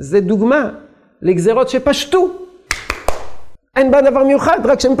 זה דוגמה לגזירות שפשטו. אין בה דבר מיוחד,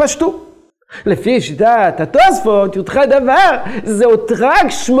 רק שהם פשטו. לפי שיטת התוספות, י"ח דבר, זה עוד רק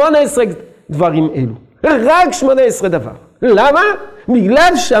 18 דברים אלו. רק 18 דבר. למה?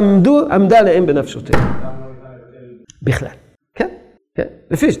 בגלל שעמדה להם בנפשותיהם. בכלל. כן? כן.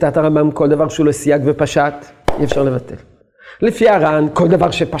 לפי שיטת הרמב"ם, כל דבר שהוא לסייג ופשט, אי אפשר לבטל. לפי הר"ן, כל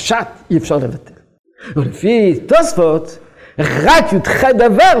דבר שפשט, אי אפשר לבטל. ולפי תוספות, רק י"ח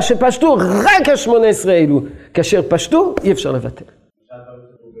דבר שפשטו, רק ה-18 אלו. כאשר פשטו, אי אפשר לבטל.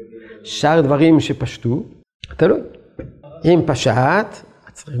 שאר דברים שפשטו, תלוי. אם פשט,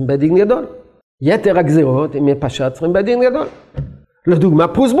 צריכים בית דין גדול. יתר הגזירות, אם יהיה פשט, צריכים בית דין גדול. לדוגמה,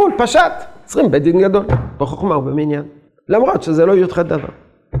 פרוסבול, פשט, צריכים בית דין גדול. בחוכמה ובמניין. למרות שזה לא י"ח דבר.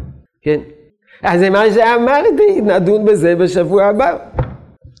 כן. אז זה מה שאמרתי, נדון בזה בשבוע הבא.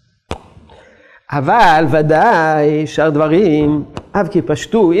 אבל ודאי שאר דברים, אף כי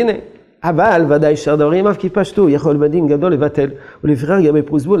פשטו, הנה. אבל ודאי שאר דברים, אף כי פשטו, יכול בדין גדול לבטל. ולפיכך גם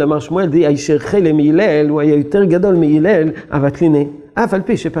בפרוסבול אמר שמואל, די הישר חלה מהלל, הוא היה יותר גדול מהלל, הבטליני, אף על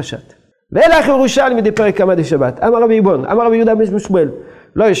פי שפשט. ואלך ירושלמי דפרק כמה דשבת, אמר רבי יבון, אמר רבי יהודה בן שמואל,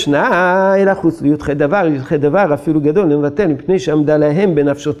 לא ישנה אלא חוץ לי"ח דבר, י"ח דבר אפילו גדול לבטל, מפני שעמדה להם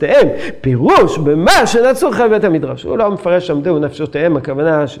בנפשותיהם, פירוש במה שנעצו חרב בית המדרש. הוא לא מפרש עמדו בנפשותיהם,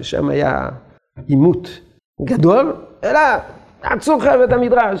 הכוונה ששם היה עימות גדול, אלא נעצו חרב בית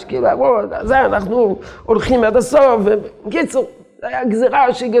המדרש, כאילו זה אנחנו הולכים עד הסוף, וקיצור, זה היה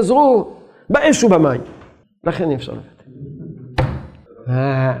גזירה שגזרו באש ובמים, לכן אי אפשר לבטל.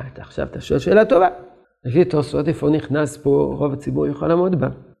 עכשיו אתה שואל שאלה טובה. לפי תוספות, איפה נכנס פה רוב הציבור יכול לעמוד בה?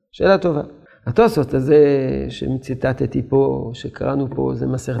 שאלה טובה. התוספות הזה שציטטתי פה, שקראנו פה, זה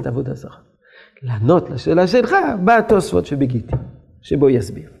מסכת עבודה זרה. לענות לשאלה שלך, בא התוספות שבגיתי, שבו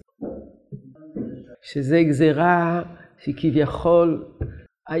יסביר. שזה גזירה שכביכול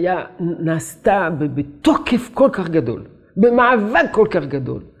נעשתה בתוקף כל כך גדול, במאבק כל כך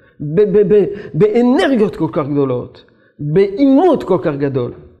גדול, באנרגיות כל כך גדולות, באימות כל כך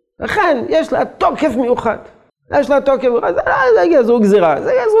גדול. לכן יש לה תוקף מיוחד. יש לה תוקף מיוחד, זה גזרו גזירה.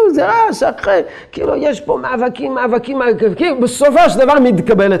 זה גזרו גזירה שאחרי, כאילו יש פה מאבקים, בסופו של דבר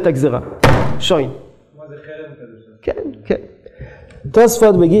מתקבלת הגזירה. שוין. מה זה חרם כזה? כן, כן.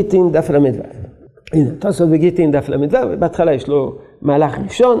 תוספות בגיטין דף למדבר. הנה, תוספות בגיטין דף למדבר, בהתחלה יש לו מהלך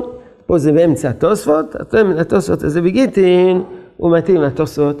ראשון, פה זה באמצע התוספות, התוספות הזה בגיטין, הוא מתאים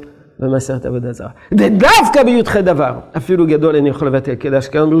לתוספות במסכת עבודה זרה. ודווקא בי"ח דבר, אפילו גדול אני יכול לבטל כדש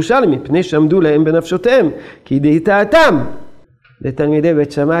כאן בירושלים, מפני שעמדו להם בנפשותיהם, כי דהיטעתם לתלמידי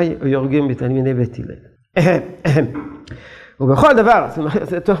בית שמאי או יורגים בתלמידי בית הלל. ובכל דבר,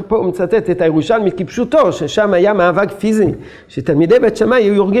 פה הוא מצטט את הירושלמי כפשוטו, ששם היה מאבק פיזי, שתלמידי בית שמאי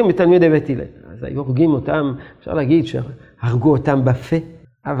היו יורגים בתלמידי בית הלל. אז היו הורגים אותם, אפשר להגיד שהרגו אותם בפה,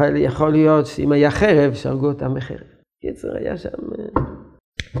 אבל יכול להיות שאם היה חרב, שהרגו אותם בחרב. קיצר, היה שם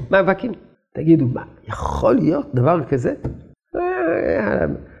מאבקים. תגידו, מה, יכול להיות דבר כזה?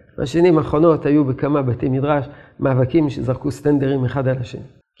 בשנים האחרונות היו בכמה בתי מדרש מאבקים שזרקו סטנדרים אחד על השני.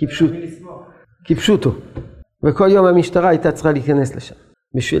 כפשוטו. וכל יום המשטרה הייתה צריכה להיכנס לשם,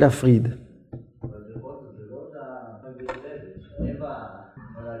 בשביל להפריד.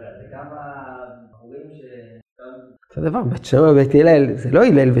 זה דבר, בית שמאי ובית הלל, זה לא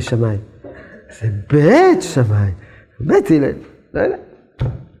הלל ושמאי, זה בית שמאי, בית הלל, לא יודע.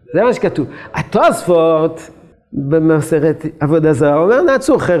 זה מה שכתוב. התוספות במסכת עבודה זרה אומר,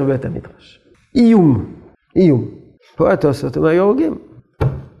 נעצור חרב בית המדרש. איום. פה התוספות אומר, יורגים.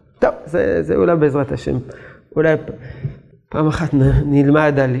 טוב, זה אולי בעזרת השם. אולי פעם אחת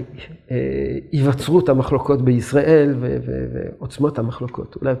נלמד על היווצרות המחלוקות בישראל ועוצמות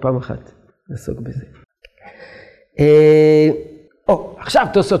המחלוקות. אולי פעם אחת נעסוק בזה. עכשיו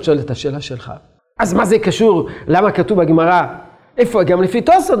תוספות שואל את השאלה שלך. אז מה זה קשור? למה כתוב בגמרא? איפה? גם לפי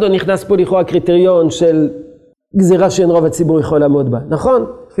תוספות לא נכנס פה לכאורה הקריטריון של גזירה שאין רוב הציבור יכול לעמוד בה. נכון?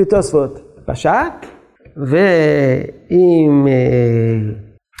 לפי תוספות פשט, ועם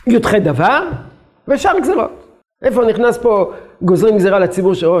י"ח דבר, ושאר גזירות. איפה נכנס פה גוזרים גזירה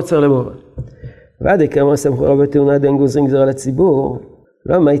לציבור שרוב עוצר למורה? ועד כמה סמכו רבי תאונה דין גוזרים גזירה לציבור,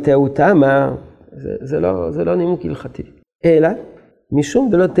 לא מה יתאו תמה, זה לא נימוק הלכתי. אלא, משום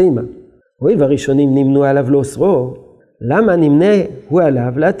דלא תימה. הואיל והראשונים נמנו עליו לא אוסרו, למה נמנה הוא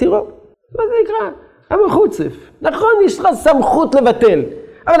עליו להתירו? מה זה נקרא? המחוצף. נכון, יש לך סמכות לבטל.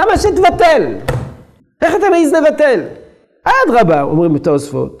 אבל למה שתבטל? איך אתה מעיז לבטל? אדרבה, אומרים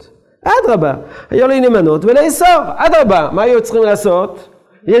בתוספות. אדרבה, היו לי נמנות ולאסור. אדרבה, מה היו צריכים לעשות?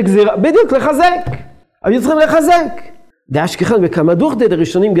 יהיה גזירה, בדיוק לחזק. היו צריכים לחזק. דאשכחן בכמה דוכתא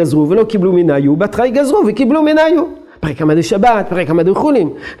דראשונים גזרו ולא קיבלו מנהיו, בתחיי גזרו וקיבלו מנהיו. פרק כמה דשבת, פרק כמה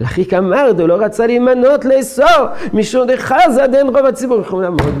דחולים. לכי כאמר דו לא רצה להימנות לאסור, משום דחזה דין רוב הציבור יכול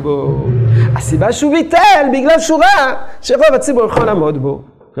לעמוד בו. הסיבה שהוא ביטל בגלל שורה שרוב הציבור יכול לעמוד בו.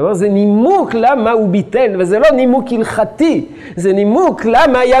 כלומר זה נימוק למה הוא ביטל, וזה לא נימוק הלכתי, זה נימוק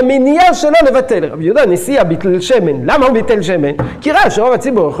למה היה מניעה שלו לבטל. רבי יהודה נשיאה ביטל שמן, למה הוא ביטל שמן? כי ראה שרוב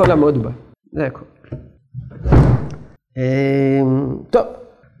הציבור יכול לעמוד בה. זה הכל. טוב,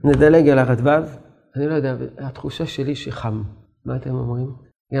 נדלג על הרדב"ז. אני לא יודע, התחושה שלי שחם. מה אתם אומרים?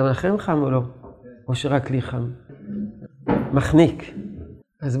 גם לכם חם או לא? או שרק לי חם? מחניק.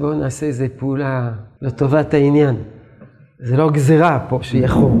 אז בואו נעשה איזו פעולה לטובת העניין. זה לא גזירה פה שיהיה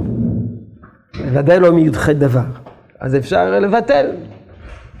חום. ודאי לא מי"ח דבר. אז אפשר לבטל.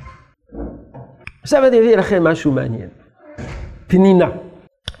 עכשיו אני אביא לכם משהו מעניין. פנינה.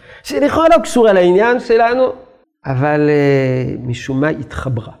 שלכאורה לא קשורה לעניין שלנו, אבל משום מה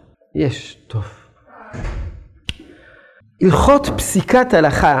התחברה. יש, טוב. הלכות פסיקת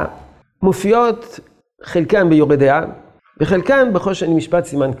הלכה מופיעות חלקן ביורדיה, וחלקן בחושן משפט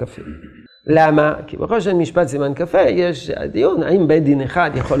סימן כ"ה. למה? כי בחושן משפט סימן כ"ה יש דיון, האם בית דין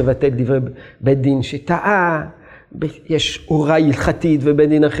אחד יכול לבטל דברי בית דין שטעה, יש הוראה הלכתית ובית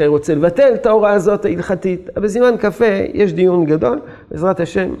דין אחר רוצה לבטל את ההוראה הזאת ההלכתית. אבל בסימן כ"ה יש דיון גדול, בעזרת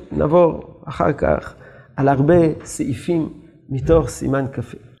השם נעבור אחר כך על הרבה סעיפים מתוך סימן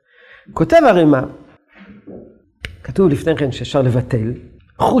כ"ה. כותב הרמ"א, כתוב לפני כן שאפשר לבטל,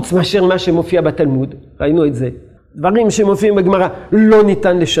 חוץ מאשר מה שמופיע בתלמוד, ראינו את זה, דברים שמופיעים בגמרא לא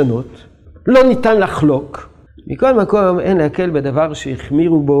ניתן לשנות, לא ניתן לחלוק, מכל מקום אין להקל בדבר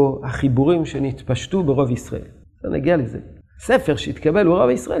שהחמירו בו החיבורים שנתפשטו ברוב ישראל. לא נגיע לזה. ספר שהתקבל ברוב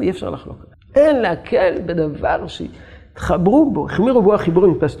ישראל אי אפשר לחלוק. אין להקל בדבר שהתחברו בו, החמירו בו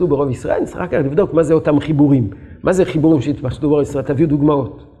החיבורים שהתפשטו ברוב ישראל. צריך רק לבדוק מה זה אותם חיבורים. מה זה חיבורים שהתפשטו ברוב ישראל? תביאו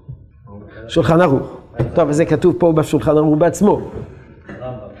דוגמאות. שולחן ערוך. טוב, וזה כתוב פה בשולחן ערוך בעצמו.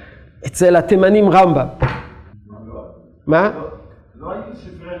 אצל התימנים רמב"ם. מה? לא היו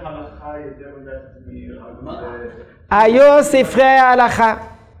ספרי הלכה יותר מרמב"ם. היו ספרי ההלכה.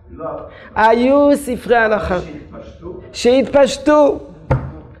 היו ספרי ההלכה. שהתפשטו.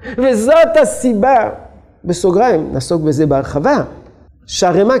 וזאת הסיבה, בסוגריים, נעסוק בזה בהרחבה,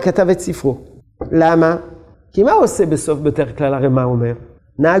 שהרמ"א כתב את ספרו. למה? כי מה הוא עושה בסוף בדרך כלל הרמ"א אומר?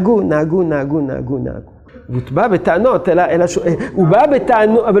 נהגו, נהגו, נהגו, נהגו, נהגו. והוא בא בטענות, הוא בא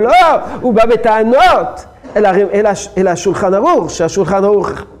בטענות, אבל לא, הוא בא בטענות אל השולחן ערוך, שהשולחן ערוך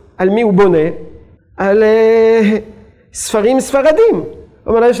על מי הוא בונה? על ספרים ספרדים.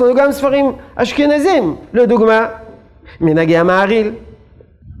 הוא אומר, יש לנו גם ספרים אשכנזים, לדוגמה, מנהגי המעריל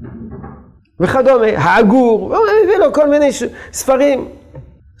וכדומה, האגור, ולא כל מיני ספרים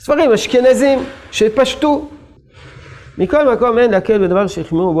אשכנזים שהתפשטו. מכל מקום אין להקל בדבר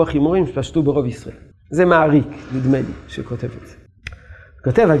שהחמירו בו החיבורים שפשטו ברוב ישראל. זה מעריק, נדמה לי, שכותב את זה.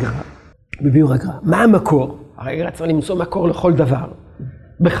 כותב הגר"א, בביאורו הגר"א, מה המקור? הרי הגר"א צריך למצוא מקור לכל דבר,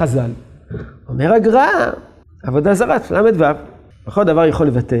 בחז"ל. אומר הגר"א, עבודה זרה, ל"ו, בכל דבר יכול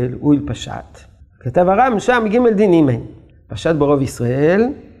לבטל, הוא פשט. כתב הר"ם שם ג' דינים הם. פשט ברוב ישראל,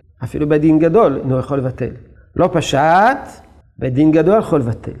 אפילו בדין גדול אינו יכול לבטל. לא פשט, בדין גדול יכול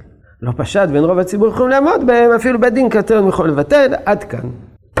לבטל. לא פשט ואין רוב הציבור יכולים לעמוד בהם, אפילו בדין קטן יכול לבטל, עד כאן.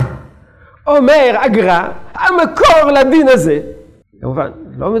 אומר הגר"א, המקור לדין הזה. כמובן,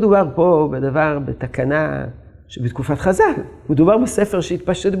 לא מדובר פה בדבר, בתקנה שבתקופת חז"ל. מדובר בספר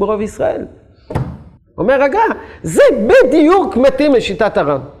שהתפשט ברוב ישראל. אומר הגר"א, זה בדיוק מתאים לשיטת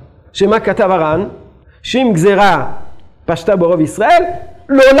הר"ן. שמה כתב הר"ן? שאם גזירה פשטה ברוב ישראל,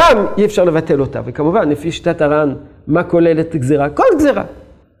 לעולם אי אפשר לבטל אותה. וכמובן, לפי שיטת הר"ן, מה כוללת גזירה? כל גזירה.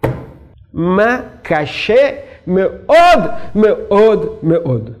 מה קשה מאוד מאוד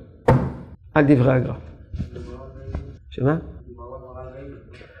מאוד על דברי הגר"א. שמה?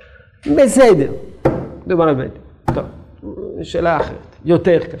 בסדר. דובר על בית. טוב, שאלה אחרת.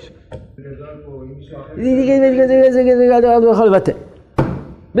 יותר קשה. זה יכול לבטל.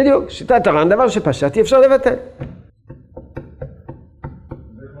 בדיוק, שיטת הר"ן, דבר שפשט, אי אפשר לבטל.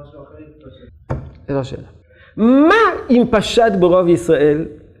 זה לא שאלה. מה אם פשט ברוב ישראל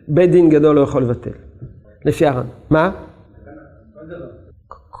בית דין גדול לא יכול לבטל? לפי הר"ן. מה?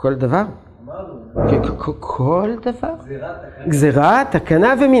 כל דבר? כל דבר? גזירה,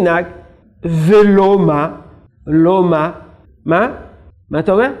 תקנה ומנהג. ולא מה? לא מה? מה? מה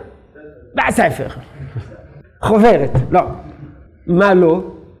אתה אומר? בספר. חוברת. לא. מה לא?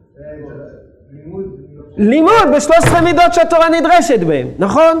 לימוד ב-13 מידות שהתורה נדרשת בהם,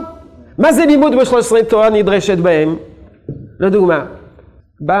 נכון? מה זה לימוד ב-13 תורה נדרשת בהם? לדוגמה,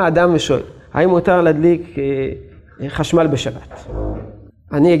 בא אדם ושואל, האם מותר להדליק חשמל בשבת?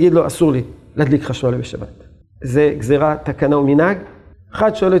 אני אגיד לו, אסור לי להדליק חשמל בשבת. זה גזירה, תקנה ומנהג.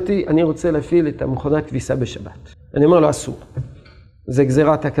 אחד שואל אותי, אני רוצה להפעיל את המכונת כביסה בשבת. אני אומר לו, אסור. זה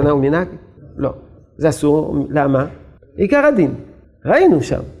גזירה, תקנה ומנהג? לא. זה אסור, למה? עיקר הדין. ראינו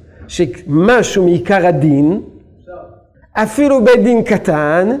שם, שמשהו מעיקר הדין, אפילו בדין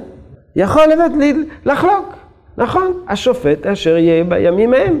קטן, יכול לחלוק. נכון? השופט אשר יהיה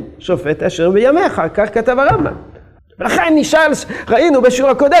בימים ההם, שופט אשר בימיך, כך כתב הרמב"ם. לכן נשאל, ראינו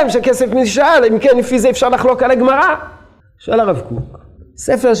בשיעור הקודם שכסף נשאל, אם כן לפי זה אפשר לחלוק על הגמרא. שאל הרב קוק,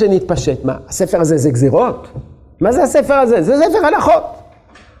 ספר שנתפשט, מה? הספר הזה זה גזירות? מה זה הספר הזה? זה ספר הלכות.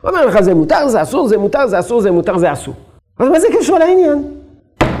 הוא אומר לך, זה מותר, זה אסור, זה מותר, זה אסור, זה מותר, זה אסור. אז מה זה קשור לעניין?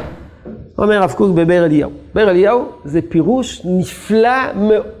 אומר הרב קוק בבאר אליהו. באר אליהו זה פירוש נפלא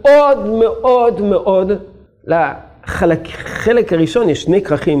מאוד מאוד מאוד לחלק הראשון, יש שני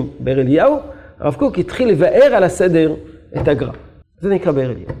כרכים באר אליהו, הרב קוק התחיל לבאר על הסדר את הגר"א. זה נקרא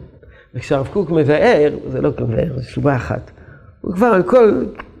באר אליהו. וכשהרב קוק מבאר, זה לא מבאר, זה שורה אחת. הוא כבר על כל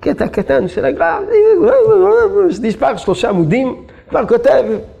קטע קטן של הגר"א, נשפך 3 עמודים, כבר כותב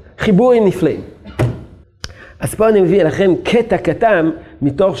חיבורים נפלאים. אז פה אני מביא לכם קטע קטן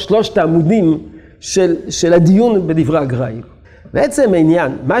מתוך 3 העמודים של הדיון בדברי הגר"א. בעצם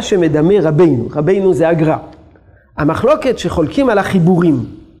העניין, מה שמדמה רבינו זה הגר"א. המחלוקת שחולקים על החיבורים.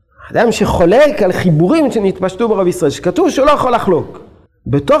 אדם שחולק על חיבורים שנתפשטו ברוב ישראל, שכתוב שהוא לא יכול לחלוק.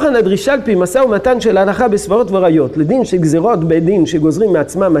 בתוכן הדרישה על פי משא ומתן של ההלכה בסברות וראיות, לדין של גזירות בדין שגוזרים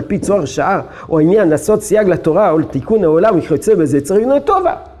מעצמם על פי צוהר שעה, או עניין לעשות סייג לתורה או לתיקון העולם וכיוצא בזה, צריך לבנות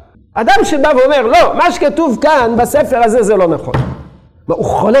טובה. אדם שבא ואומר, לא, מה שכתוב כאן בספר הזה זה לא נכון. מה, הוא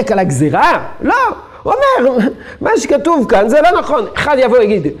חולק על הגזירה? לא, הוא אומר, מה שכתוב כאן זה לא נכון. אחד יבוא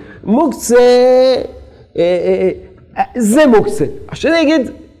ויגיד, מוקצה, זה מוקצה. השני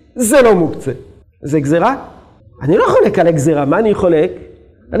יגיד, זה לא מוקצה. זה גזירה? אני לא חולק על הגזירה, מה אני חולק?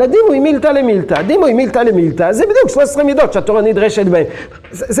 על הדימוי מילתא למילתא. הדימוי מילתא למילתא זה בדיוק 13 מידות שהתורה נדרשת בהן.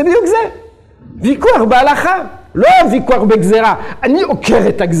 זה בדיוק זה. ויכוח בהלכה, לא ויכוח בגזירה. אני עוקר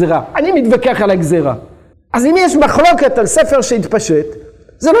את הגזירה, אני מתווכח על הגזירה. אז אם יש מחלוקת על ספר שהתפשט,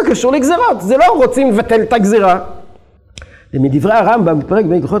 זה לא קשור לגזירות, זה לא רוצים לבטל את הגזירה. ומדברי הרמב"ם, בפרק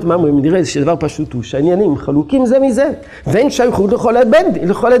בהלכות מאמרים, נראה שדבר פשוט הוא שהעניינים חלוקים זה מזה, ואין שייכות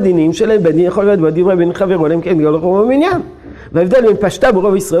לכל הדינים של בית דין יכול להיות בדברי בין חברו להם כן בגלל רוב המניין. וההבדל בין פשטה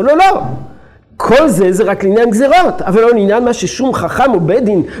ברוב ישראל או לא. כל זה רק לעניין גזירות, אבל לא לעניין מה ששום חכם או בית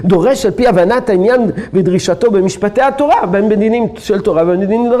דין דורש על פי הבנת העניין ודרישתו במשפטי התורה, בין בדינים של תורה ובין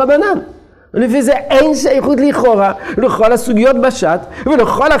בדינים לרבנן. ולפי זה אין שייכות לכאורה לכל הסוגיות בשט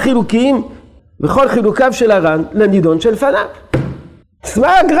ולכל החילוקים וכל חילוקיו של הר"ן לנידון של פניו.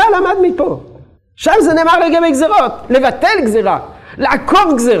 מה הגר"א למד מפה? שם זה נאמר לגבי גזירות, לבטל גזירה,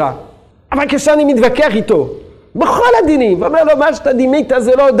 לעקוב גזירה. אבל כשאני מתווכח איתו בכל הדינים, ואומר לו מה שאתה דימית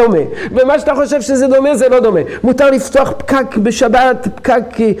זה לא דומה, ומה שאתה חושב שזה דומה זה לא דומה. מותר לפתוח פקק בשבת,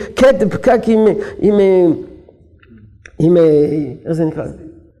 פקק עם איך זה נקרא?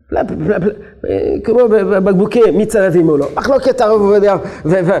 כמו בבקבוקי מיץ ענבים או לא. מחלוקת הרב עובדיה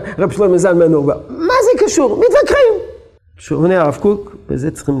ורב שלמה זלמן אוברבאום. מה זה קשור? מתווכחים. שעונה הרב קוק,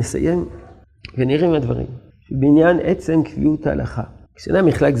 בזה צריכים לסיים, ונראה מהדברים. בעניין עצם קביעות ההלכה. כשאינם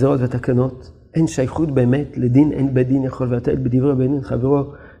מכלל גזירות ותקנות, אין שייכות באמת לדין, אין בית דין יכול לבטל בדברי בין דין חברו,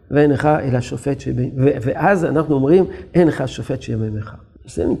 ואין לך אלא שופט שבין. ואז אנחנו אומרים, אין לך שופט שיממך.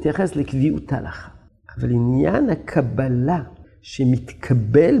 זה מתייחס לקביעות ההלכה. אבל עניין הקבלה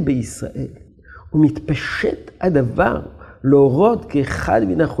שמתקבל בישראל, ומתפשט הדבר להורות כאחד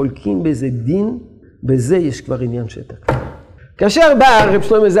מן החולקים באיזה דין, בזה יש כבר עניין של תקנות. כאשר בא רב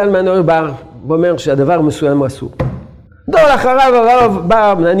שלמה זלמן אוברבאום ואומר שהדבר מסוים הוא אסור. דור אחריו הרב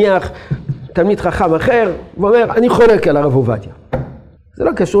בא נניח תלמיד חכם אחר ואומר אני חולק על הרב עובדיה. זה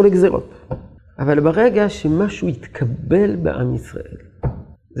לא קשור לגזירות. אבל ברגע שמשהו יתקבל בעם ישראל,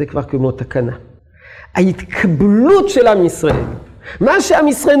 זה כבר כמו תקנה. ההתקבלות של עם ישראל, מה שעם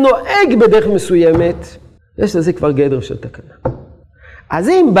ישראל נוהג בדרך מסוימת, יש לזה כבר גדר של תקנה. אז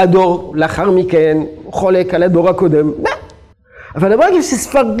אם בדור לאחר מכן חולק על הדור הקודם, אבל ברגע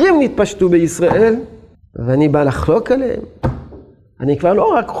שספרים נתפשטו בישראל, ואני בא לחלוק עליהם, אני כבר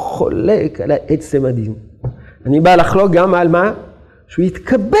לא רק חולק על עצם הדין, אני בא לחלוק גם על מה? שהוא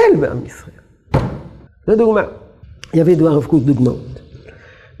יתקבל בעם ישראל. זו דוגמה. יביא הרב קוק דוגמאות.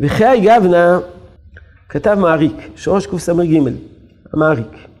 וחיי גבנה כתב מעריק, שורש קס"ג,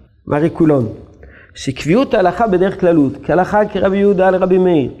 מעריק כולון, שקביעות ההלכה בדרך כללות, כהלכה כרבי יהודה על רבי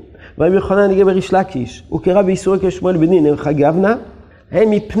מאיר, ורבי יוחנן לגבי ריש לקיש, וכרבי איסורי כשמואל בן דין, חיי גבנה, הם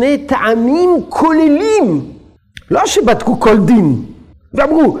מפני טעמים כוללים, לא שבדקו כל דין,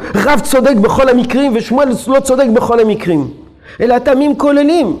 ואמרו, רב צודק בכל המקרים ושמואל לא צודק בכל המקרים, אלא טעמים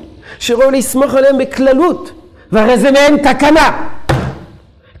כוללים, שראו לסמוך עליהם בכללות, והרי זה מהם תקנה.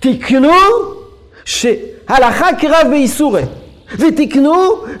 תקנו שהלכה כרב באיסורי, ותקנו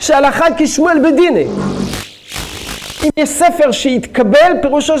שהלכה כשמואל בדיני. אם יש ספר שהתקבל,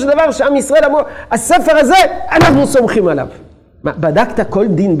 פירושו של דבר שעם ישראל אמרו, הספר הזה אנחנו סומכים עליו. מה, בדקת כל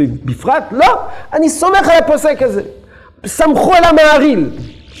דין בפרט? לא, אני סומך על הפוסק הזה. סמכו על המעריל.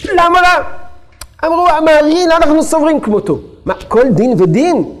 למה לא? אמרו, המעריל אנחנו סוברים כמותו. מה, כל דין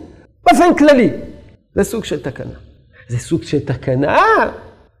ודין? באופן כללי. זה סוג של תקנה. זה סוג של תקנה?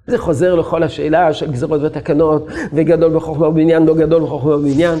 זה חוזר לכל השאלה של גזירות ותקנות, וגדול בחוכמה ובעניין, לא גדול בחוכמה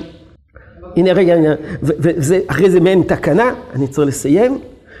ובעניין. הנה רגע, אחרי זה מעין תקנה, אני צריך לסיים,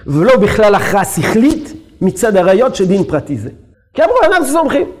 ולא בכלל הכרעה שכלית מצד הראיות של דין פרטי זה. כי אמרו, אנחנו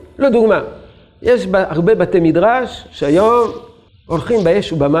סומכים. לדוגמה, יש הרבה בתי מדרש שהיום הולכים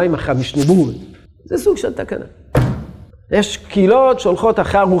באש ובמים אחרי משנה ברורה. זה סוג של תקנה. יש קהילות שהולכות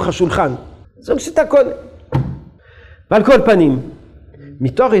אחרי ערוך השולחן. סוג של תקנה. ועל כל פנים,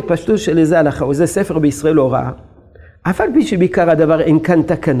 מתוך התפשטות של איזה הלכה, או איזה ספר בישראל הוראה, אף על פי שבעיקר הדבר אין כאן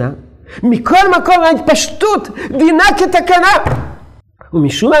תקנה, מכל מקום ההתפשטות דינה כתקנה.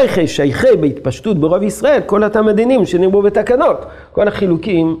 ומשום הערכי שייכי בהתפשטות ברוב ישראל, כל אותם הדינים שנאמרו בתקנות, כל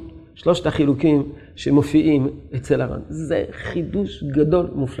החילוקים, שלושת החילוקים שמופיעים אצל הר"ן. זה חידוש גדול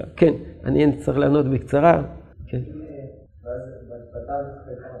מופלא. כן, אני צריך לענות בקצרה. כן.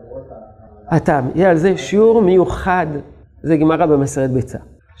 הטעם, יהיה על זה שיעור מיוחד, זה גמרא במסכת ביצה,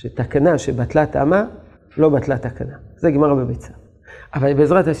 שתקנה שבטלה טעמה, לא בטלה תקנה. זה גמרא בביצה. אבל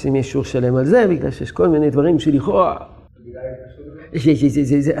בעזרת השם יש שיעור שלם על זה, בגלל שיש כל מיני דברים שלכאורה.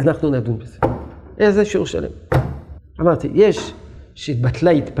 אנחנו נדון בזה. איזה שיעור שלם. אמרתי, יש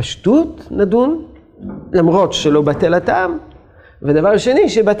שהתבטלה התפשטות, נדון, למרות שלא בטל הטעם, ודבר שני,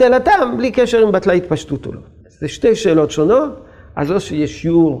 שבטל הטעם בלי קשר אם בטלה התפשטות או לא. זה שתי שאלות שונות, אז או שיש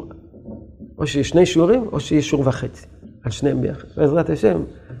שיעור, או שיש שני שיעורים, או שיש שיעור וחצי. על שניהם ביחד. בעזרת השם,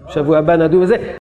 שבוע הבא נדון בזה.